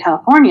go to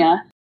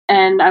California.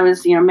 And I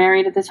was,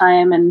 married at the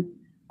time, and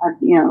I,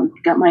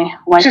 got my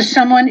wife. To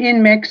someone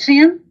in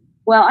NXIVM?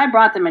 Well, I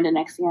brought them into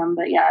NXIVM,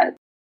 but yeah,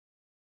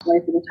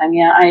 wife at the time.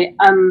 Yeah,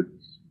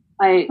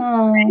 I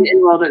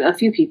enrolled a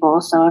few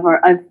people, so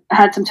I've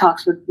had some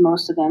talks with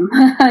most of them.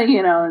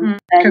 And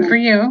good for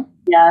you.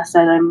 Yeah,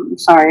 said I'm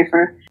sorry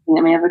for anything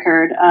that may have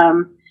occurred.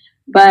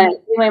 But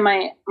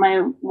anyway,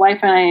 my wife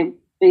and I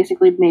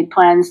basically made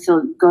plans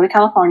to go to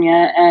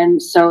California,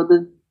 and so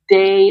the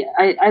day,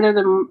 either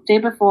the day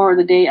before or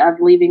the day of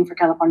leaving for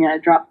California, I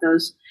dropped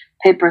those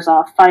papers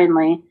off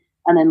finally,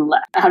 and then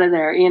left out of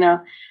there.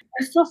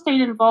 I still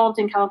stayed involved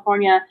in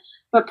California,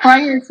 but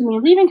prior to me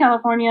leaving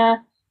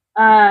California,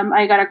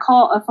 I got a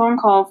phone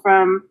call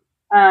from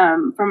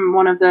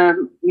one of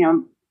the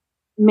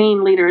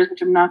main leaders,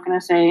 which I'm not going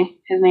to say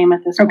his name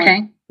at this point.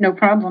 Okay, no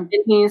problem.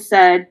 And he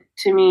said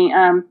to me,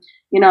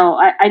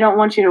 I don't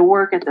want you to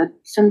work at the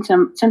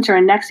center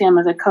in NXIVM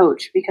as a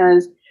coach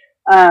because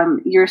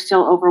you're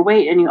still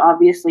overweight and you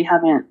obviously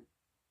haven't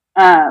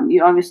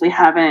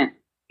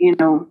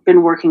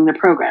been working the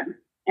program.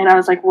 And I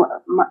was like,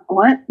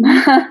 what?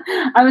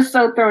 I was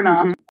so thrown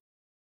off.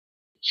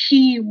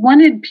 he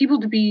wanted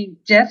people to be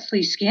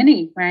deathly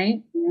skinny,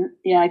 right?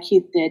 Yeah,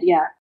 Keith did,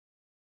 yeah.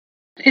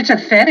 It's a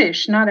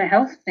fetish, not a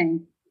health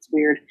thing. It's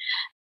weird.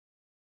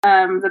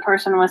 The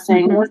person was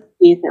saying, it was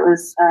Keith, it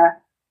was,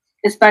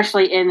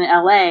 especially in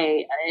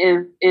LA,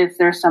 if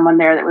there's someone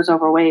there that was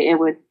overweight, it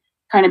would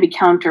kind of be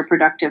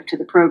counterproductive to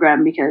the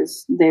program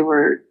because they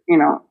were,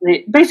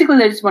 they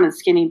just wanted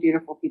skinny,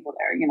 beautiful people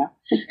there,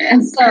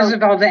 And so, because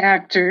of all the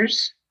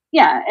actors.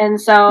 Yeah. And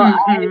so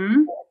I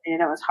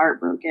was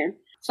heartbroken.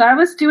 So I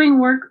was doing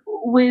work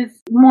with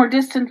more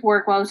distant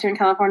work while I was here in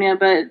California,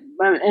 but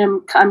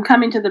I'm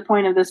coming to the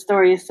point of this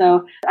story.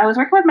 So I was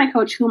working with my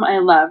coach, whom I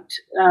loved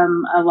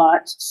a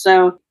lot.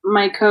 So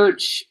my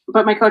coach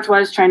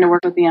was trying to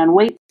work with me on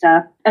weight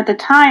stuff. At the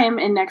time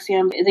in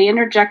NXIVM, they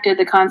interjected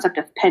the concept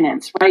of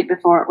penance right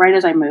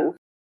as I moved.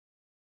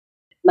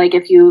 Like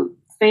if you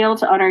fail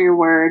to honor your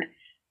word,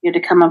 you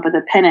had to come up with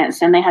a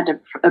penance, and they had to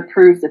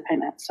approve the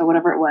penance. So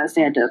whatever it was,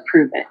 they had to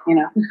approve it,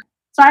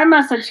 So I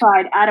must have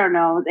tried,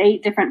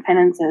 8 different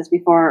penances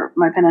before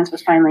my penance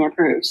was finally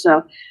approved.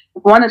 So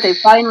the one that they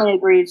finally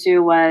agreed to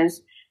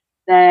was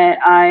that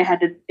I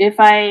had to, if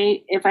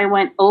I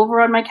went over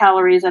on my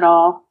calories at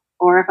all,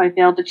 or if I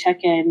failed to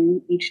check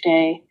in each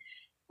day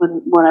with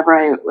whatever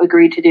I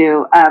agreed to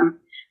do,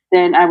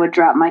 then I would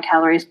drop my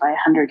calories by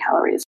 100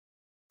 calories.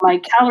 My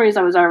calories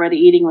I was already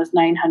eating was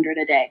 900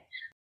 a day.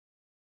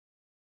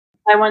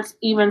 I went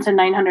even to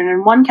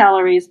 901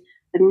 calories.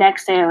 The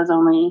next day I was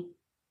only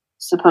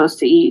supposed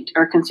to eat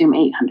or consume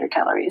 800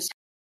 calories.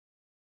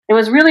 It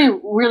was really,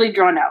 really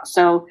drawn out.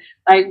 So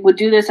I would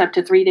do this up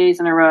to 3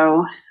 days in a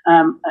row.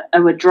 I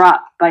would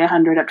drop by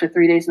 100 up to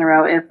 3 days in a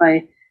row if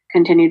I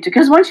continued to,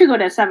 because once you go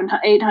to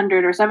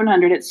 800 or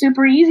 700, it's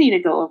super easy to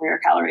go over your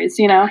calories,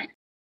 I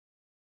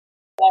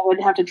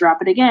would have to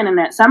drop it again. And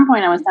at some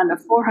point I was down to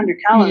 400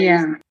 calories.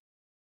 Yeah.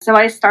 So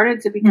I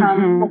started to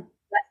become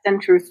less than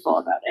truthful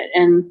about it.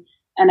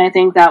 And I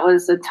think that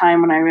was the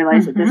time when I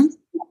realized that this is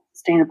not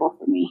sustainable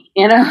for me,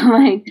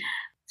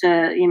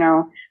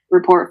 to,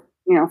 report,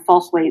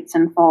 false weights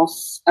and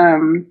false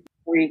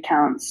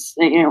recounts,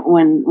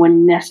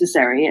 when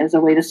necessary as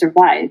a way to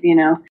survive,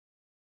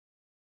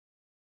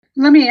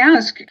 Let me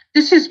ask,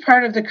 this is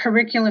part of the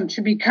curriculum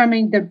to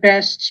becoming the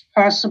best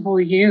possible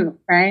you,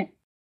 right?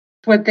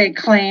 What they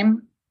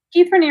claim.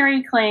 Keith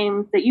Raniere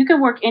claimed that you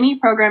can work any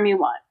program you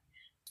want.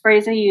 The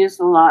phrase he used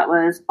a lot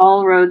was,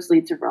 all roads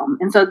lead to Rome.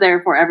 And so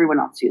therefore everyone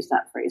else used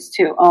that phrase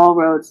too. All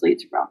roads lead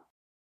to Rome.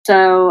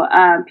 So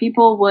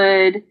people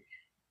would,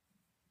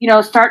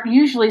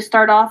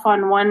 start off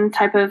on one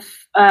type of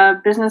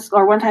business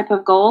or one type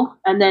of goal,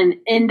 and then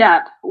end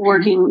up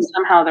working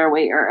somehow their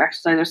way or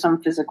exercise or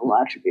some physical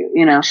attribute,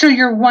 So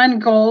your one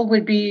goal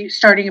would be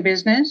starting a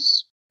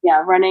business?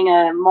 Yeah, running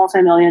a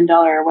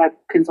multi-million-dollar web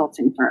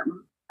consulting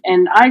firm.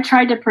 And I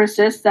tried to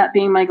persist that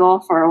being my goal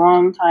for a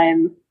long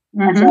time.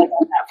 Until I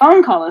got that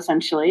phone call,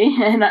 essentially.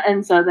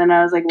 And so then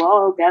I was like,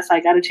 well, I guess I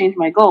got to change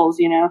my goals,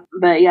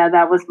 But yeah,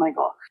 that was my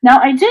goal. Now,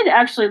 I did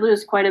actually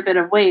lose quite a bit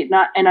of weight,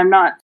 and I'm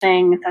not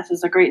saying this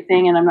is a great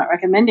thing and I'm not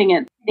recommending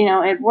it.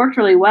 It worked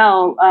really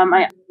well.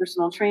 I had a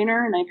personal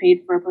trainer, and I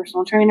paid for a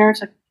personal trainer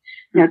to,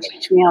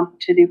 teach me how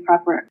to do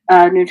proper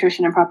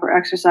nutrition and proper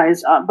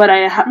exercise. But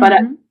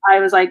I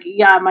was like,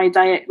 yeah, my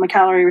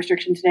calorie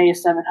restriction today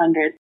is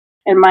 700.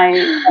 And my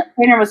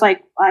trainer was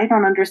like, I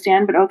don't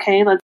understand, but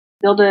okay, let's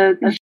build a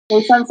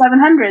based on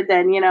 700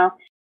 then,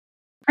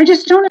 I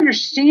just don't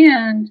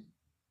understand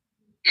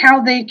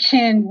how they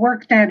can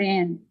work that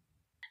in.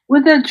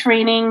 With the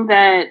training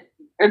that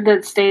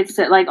states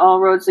that like all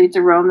roads lead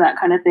to Rome, that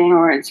kind of thing,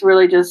 or it's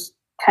really just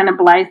kind of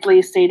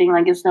blithely stating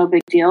like it's no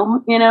big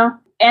deal,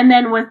 And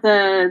then with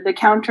the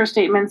counter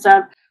statements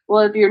of,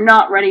 well, if you're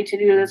not ready to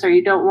do this or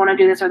you don't want to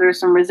do this or there's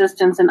some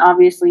resistance and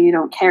obviously you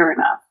don't care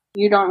enough.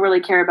 You don't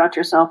really care about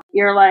yourself.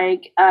 You're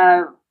like,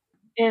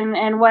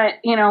 and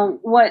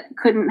what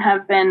couldn't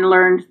have been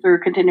learned through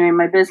continuing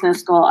my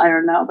business goal, I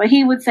don't know. But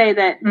he would say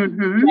that,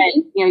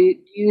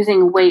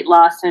 using weight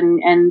loss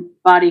and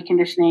body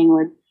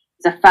conditioning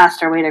is a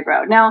faster way to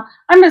grow. Now,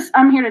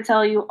 I'm here to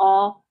tell you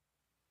all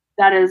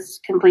that is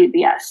complete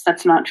BS.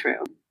 That's not true.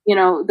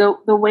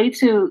 The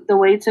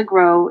way to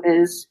grow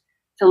is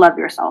to love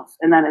yourself,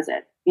 and that is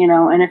it.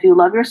 And if you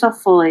love yourself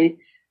fully,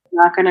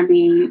 you're not going to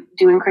be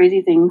doing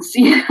crazy things,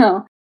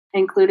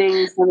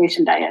 including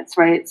starvation diets,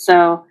 right?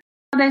 So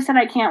they said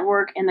I can't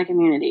work in the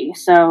community.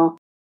 So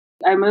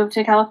I moved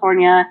to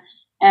California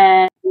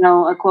and,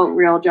 a quote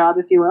real job,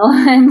 if you will.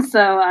 And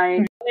so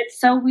it's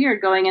so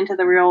weird going into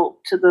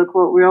the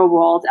quote real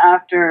world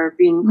after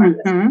being part of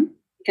this,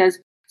 because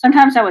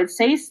sometimes I would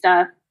say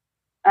stuff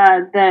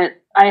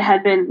that I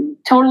had been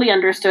totally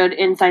understood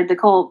inside the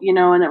cult,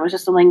 and it was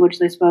just the language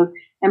they spoke,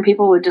 and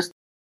people would just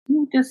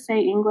say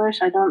English.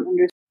 I don't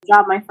understand.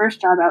 My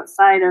first job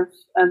outside of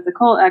the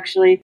cult,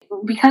 actually,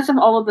 because of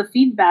all of the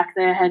feedback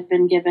that had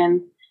been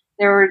given,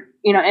 there were,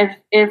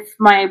 if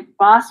my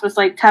boss was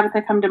like,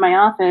 Tabitha, come to my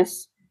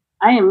office,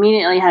 I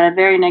immediately had a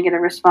very negative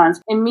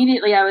response.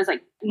 Immediately I was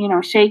like,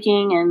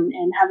 shaking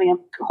and having a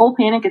whole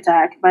panic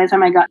attack by the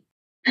time I got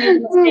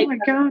oh my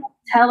God.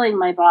 telling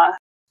my boss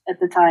at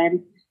the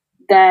time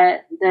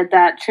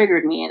that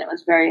triggered me, and it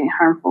was very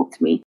harmful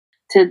to me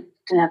to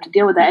have to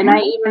deal with that. And I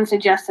even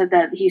suggested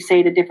that he say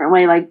it a different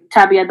way, like,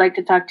 Tabby, I'd like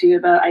to talk to you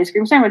about ice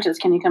cream sandwiches.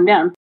 Can you come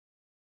down?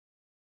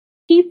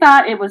 He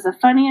thought it was the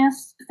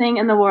funniest thing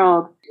in the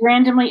world.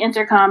 Randomly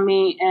intercom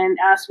me and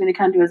asked me to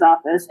come to his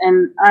office.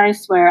 And I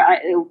swear,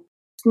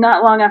 it's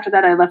not long after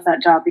that I left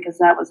that job because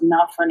that was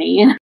not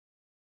funny.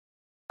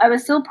 I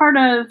was still part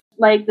of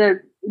like the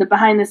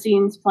behind the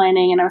scenes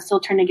planning, and I was still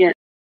trying to get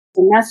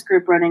the Nest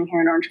group running here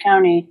in Orange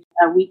County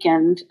a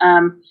weekend.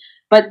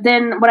 But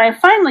then when I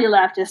finally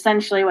left,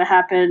 essentially what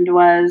happened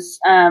was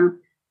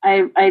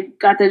I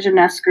got the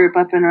Jeunesse group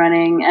up and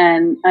running,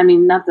 and I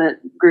mean, not the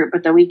group,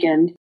 but the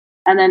weekend.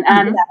 And then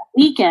at that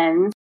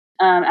weekend,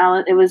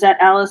 it was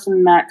at Alice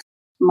and Mac's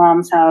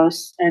mom's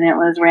house, and it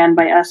was ran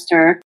by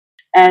Esther.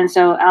 And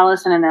so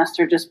Allison and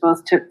Esther just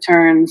both took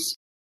turns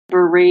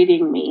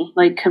berating me,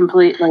 like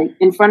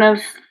in front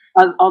of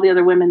all the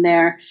other women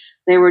there.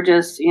 They were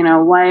just,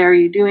 why are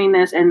you doing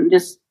this? And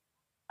just,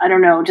 I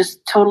don't know,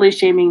 just totally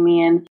shaming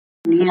me and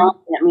yelling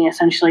at me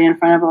essentially in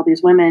front of all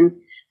these women.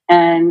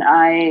 And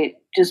I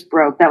just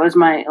broke. That was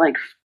my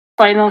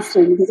final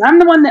thing, because I'm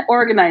the one that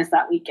organized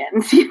that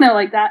weekend,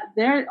 like that.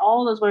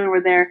 All those women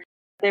were there.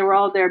 They were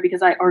all there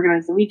because I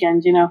organized the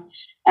weekend,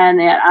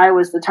 and I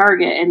was the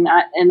target. And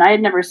I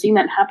had never seen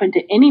that happen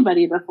to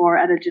anybody before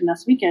at a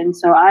Jeunesse weekend.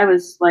 So I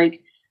was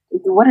like,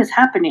 what is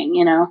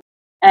happening,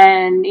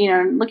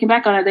 And, looking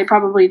back on it, they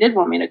probably did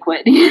want me to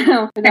quit,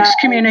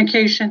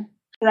 Excommunication.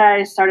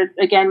 I started,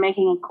 again,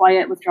 making a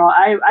quiet withdrawal.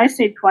 I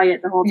stayed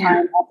quiet the whole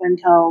time up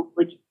until,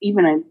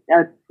 even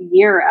a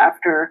year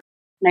after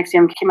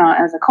NXIVM came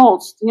out as a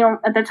cult.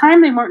 At the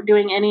time, they weren't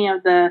doing any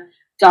of the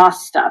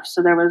DOS stuff,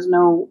 so there was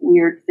no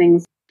weird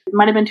things. It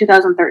might have been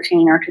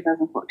 2013 or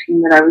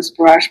 2014 that I was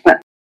brushed,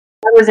 but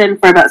I was in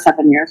for about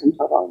 7 years in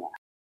total.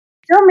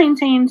 Still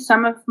maintained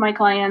some of my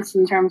clients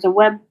in terms of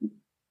web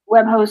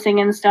hosting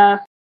and stuff.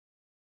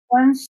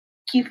 Once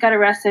Keith got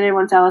arrested and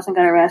once Allison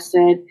got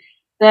arrested,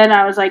 then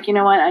I was like, you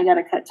know what? I got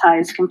to cut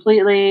ties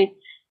completely.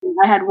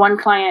 I had one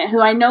client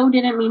who I know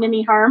didn't mean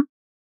any harm.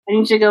 I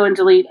need to go and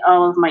delete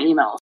all of my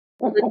emails.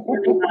 I'm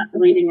not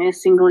deleting a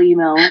single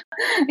email,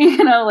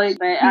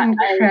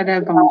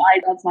 Incredible.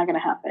 That's not going to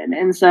happen.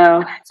 And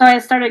so I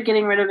started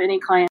getting rid of any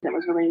client that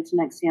was related to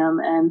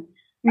NXIVM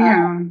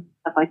and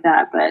stuff like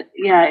that. But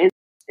yeah,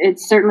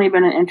 it's certainly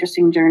been an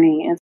interesting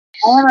journey.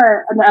 I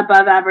have an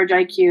above average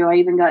IQ. I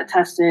even got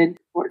tested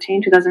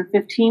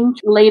 2015.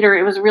 Later,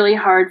 it was really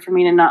hard for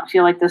me to not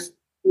feel like this,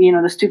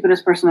 the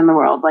stupidest person in the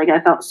world. Like,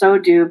 I felt so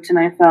duped, and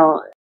I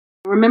felt,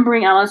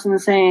 remembering Allison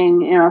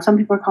saying, some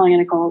people are calling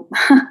it a cult.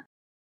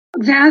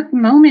 That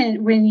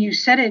moment when you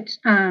said it,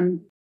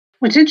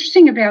 what's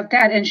interesting about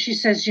that, and she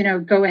says,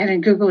 go ahead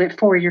and Google it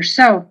for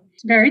yourself.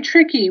 It's very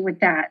tricky with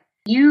that.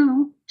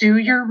 You do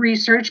your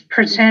research,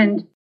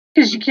 pretend,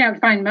 because you can't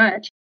find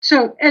much.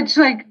 So it's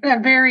like a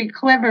very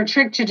clever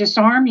trick to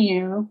disarm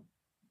you.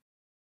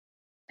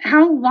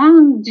 How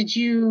long did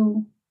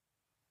you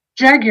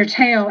drag your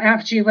tail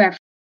after you left?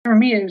 For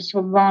me, it was a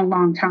long,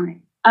 long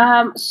time.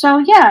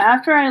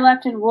 After I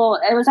left, it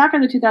was after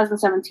the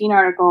 2017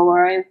 article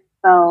where I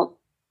felt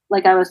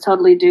like I was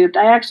totally duped.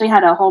 I actually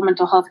had a whole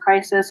mental health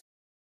crisis.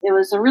 It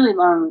was a really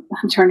long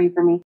journey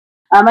for me.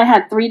 I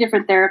had 3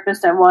 different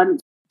therapists at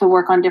once to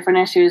work on different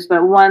issues,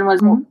 but one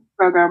was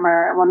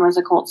programmer, one was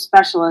a cult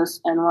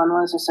specialist, and one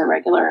was just a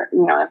regular,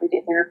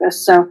 everyday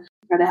therapist. So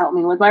try to help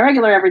me with my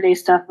regular everyday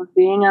stuff of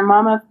being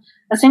a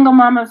single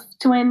mom of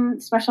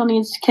twin special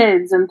needs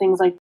kids and things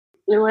like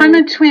that. I'm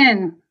a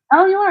twin.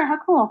 Oh, you are? How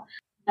cool.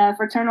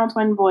 Fraternal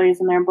twin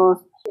boys, and they're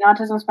both the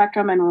autism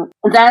spectrum, and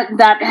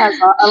that has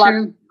a lot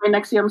of my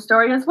NXIVM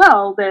story as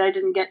well that I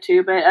didn't get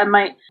to, but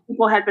my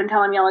people had been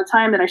telling me all the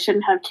time that I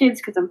shouldn't have kids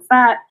because I'm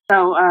fat.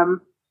 So,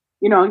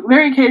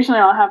 very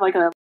occasionally I'll have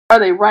are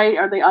they right?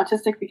 Are they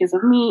autistic because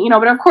of me?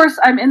 But of course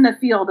I'm in the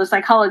field of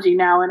psychology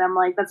now, and I'm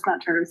like, that's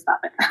not true.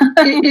 Stop it.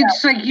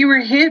 It's like you were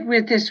hit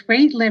with this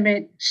weight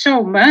limit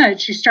so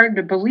much, you started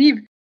to believe.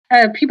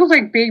 People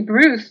like Babe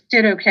Ruth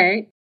did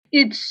okay.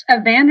 It's a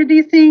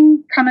vanity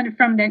thing coming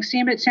from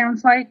NXIVM, it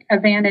sounds like. A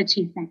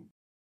vanity thing.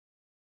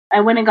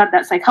 I went and got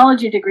that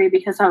psychology degree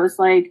because I was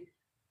like,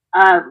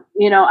 I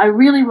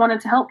really wanted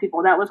to help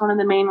people. That was one of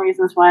the main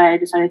reasons why I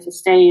decided to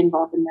stay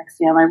involved in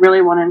NXIVM. I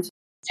really wanted to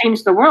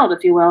change the world,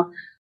 if you will.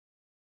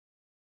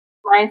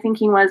 My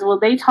thinking was, well,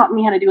 they taught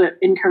me how to do it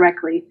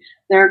incorrectly.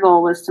 Their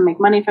goal was to make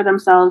money for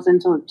themselves and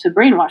to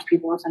brainwash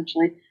people,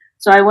 essentially.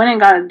 So I went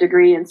and got a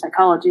degree in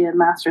psychology, a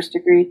master's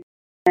degree,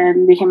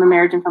 and became a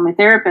marriage and family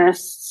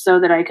therapist so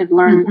that I could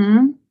learn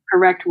the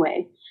correct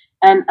way.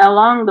 And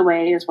along the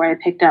way is where I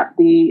picked up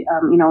the,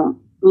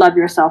 love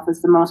yourself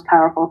is the most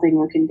powerful thing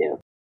you can do.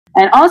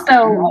 And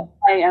also,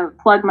 I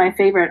plug my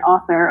favorite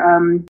author,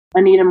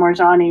 Anita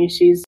Moorjani.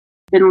 She's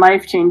been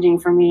life-changing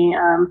for me.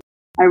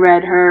 I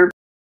read her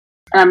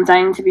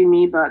Dying to Be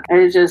Me book. It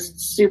is just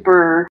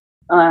super,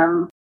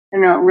 it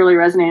really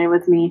resonated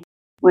with me,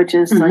 which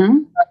is like,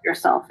 love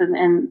yourself.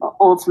 And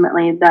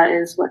ultimately that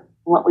is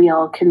what we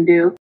all can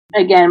do.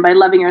 Again, by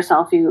loving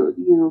yourself,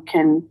 you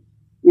can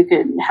you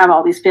could have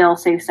all these fail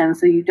safes in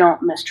so you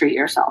don't mistreat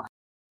yourself.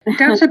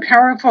 That's a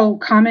powerful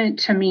comment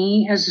to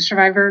me as a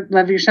survivor.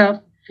 Love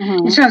yourself.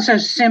 Mm-hmm. It sounds so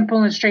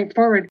simple and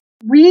straightforward.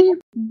 We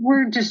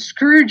were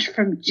discouraged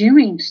from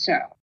doing so.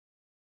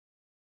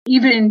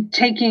 Even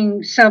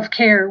taking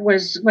self-care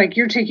was like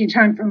you're taking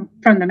time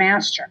from the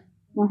master.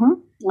 Mm-hmm.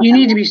 You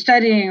need to be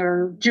studying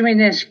or doing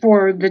this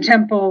for the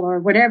temple or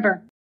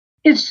whatever.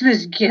 It's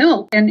this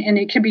guilt, and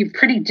it can be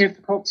pretty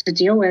difficult to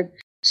deal with.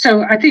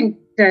 So I think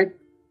that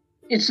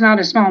it's not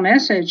a small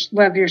message,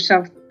 love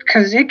yourself,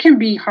 because it can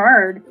be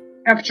hard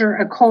after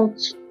a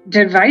cult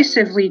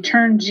divisively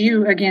turns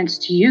you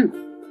against you.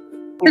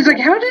 It's like,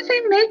 how did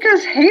they make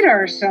us hate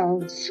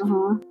ourselves?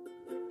 Mm-hmm.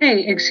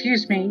 Hey,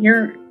 excuse me,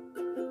 you're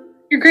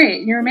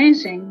great, you're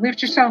amazing.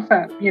 Lift yourself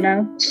up,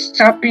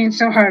 stop being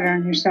so hard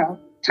on yourself,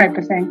 type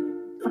of thing.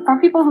 For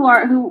people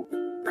who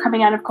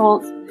coming out of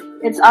cults,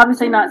 it's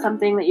obviously not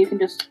something that you can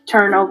just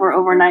turn over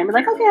overnight and be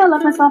like, okay, I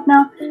love myself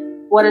now.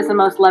 What is the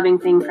most loving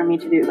thing for me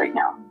to do right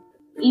now?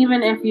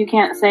 Even if you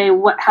can't say,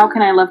 how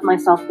can I love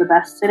myself the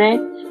best today?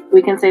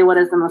 We can say, what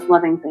is the most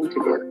loving thing to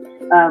do?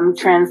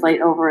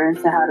 Translate over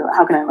into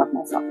how can I love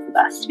myself the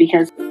best?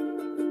 Because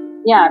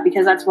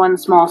that's one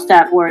small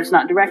step where it's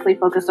not directly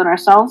focused on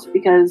ourselves,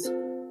 because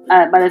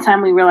by the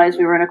time we realize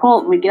we were in a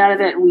cult and we get out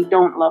of it, we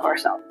don't love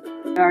ourselves.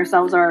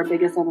 Ourselves are our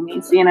biggest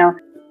enemies,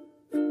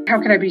 How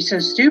could I be so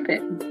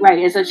stupid? Right,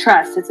 it's a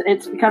trust.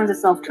 It becomes a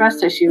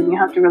self-trust issue, and you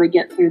have to really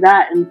get through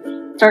that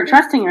and start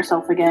trusting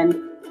yourself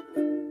again.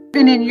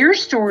 And in your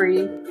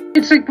story,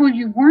 it's like, well,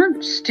 you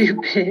weren't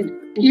stupid.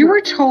 You were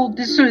told,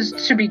 this was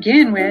to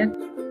begin with,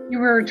 you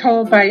were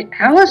told by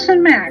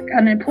Allison Mack,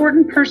 an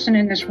important person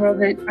in this world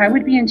that I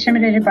would be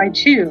intimidated by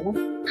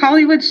too,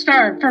 Hollywood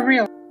star, for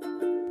real.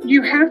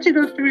 You have to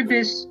go through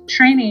this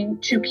training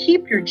to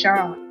keep your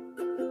job.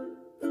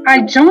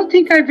 I don't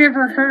think I've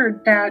ever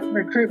heard that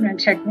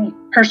recruitment technique,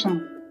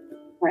 personally.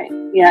 Right.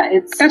 Yeah,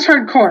 that's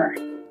hardcore.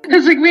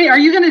 It's like, wait, are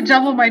you going to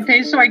double my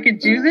pay so I could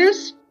do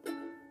this?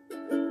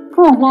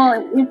 Cool.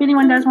 Well, if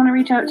anyone does want to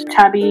reach out to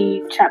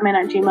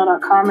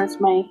tabbychapman@gmail.com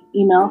is my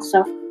email,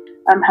 so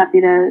I'm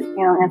happy to,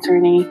 answer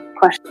any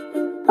questions.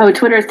 Oh,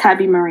 Twitter is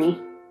Tabby Marie.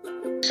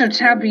 So,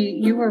 Tabby,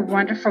 you were a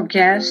wonderful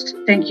guest.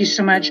 Thank you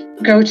so much.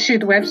 Go to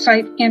the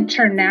website,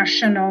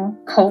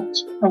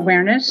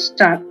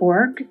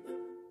 internationalcultawareness.org.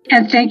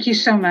 And thank you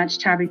so much,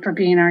 Tabby, for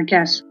being our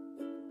guest.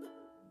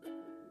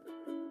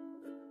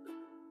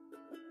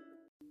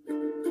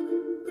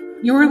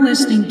 You're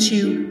listening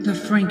to The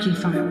Frankie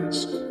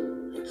Files.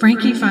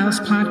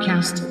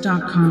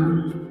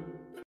 FrankieFilesPodcast.com.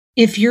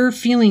 If you're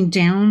feeling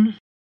down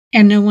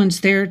and no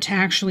one's there to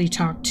actually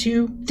talk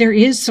to, there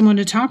is someone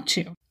to talk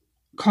to.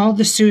 Call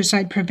the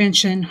Suicide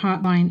Prevention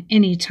Hotline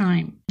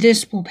anytime.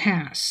 This will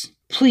pass.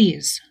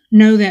 Please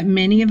know that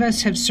many of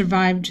us have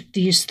survived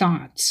these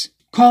thoughts.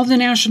 Call the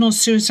National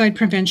Suicide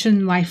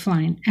Prevention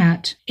Lifeline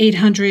at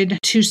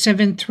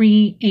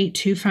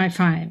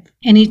 800-273-8255,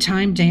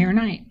 anytime, day or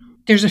night.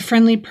 There's a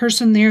friendly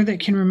person there that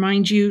can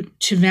remind you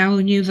to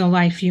value the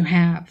life you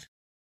have,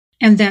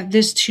 and that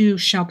this too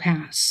shall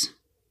pass.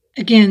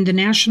 Again, the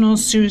National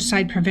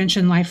Suicide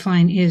Prevention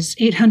Lifeline is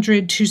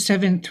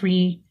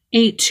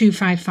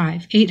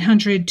 800-273-8255,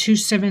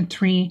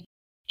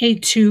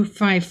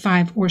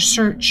 800-273-8255, or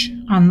search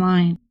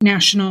online,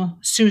 National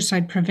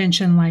Suicide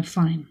Prevention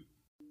Lifeline.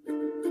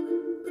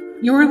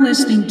 You're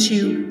listening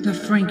to The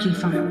Frankie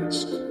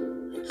Files.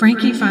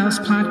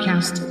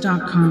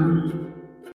 FrankieFilesPodcast.com.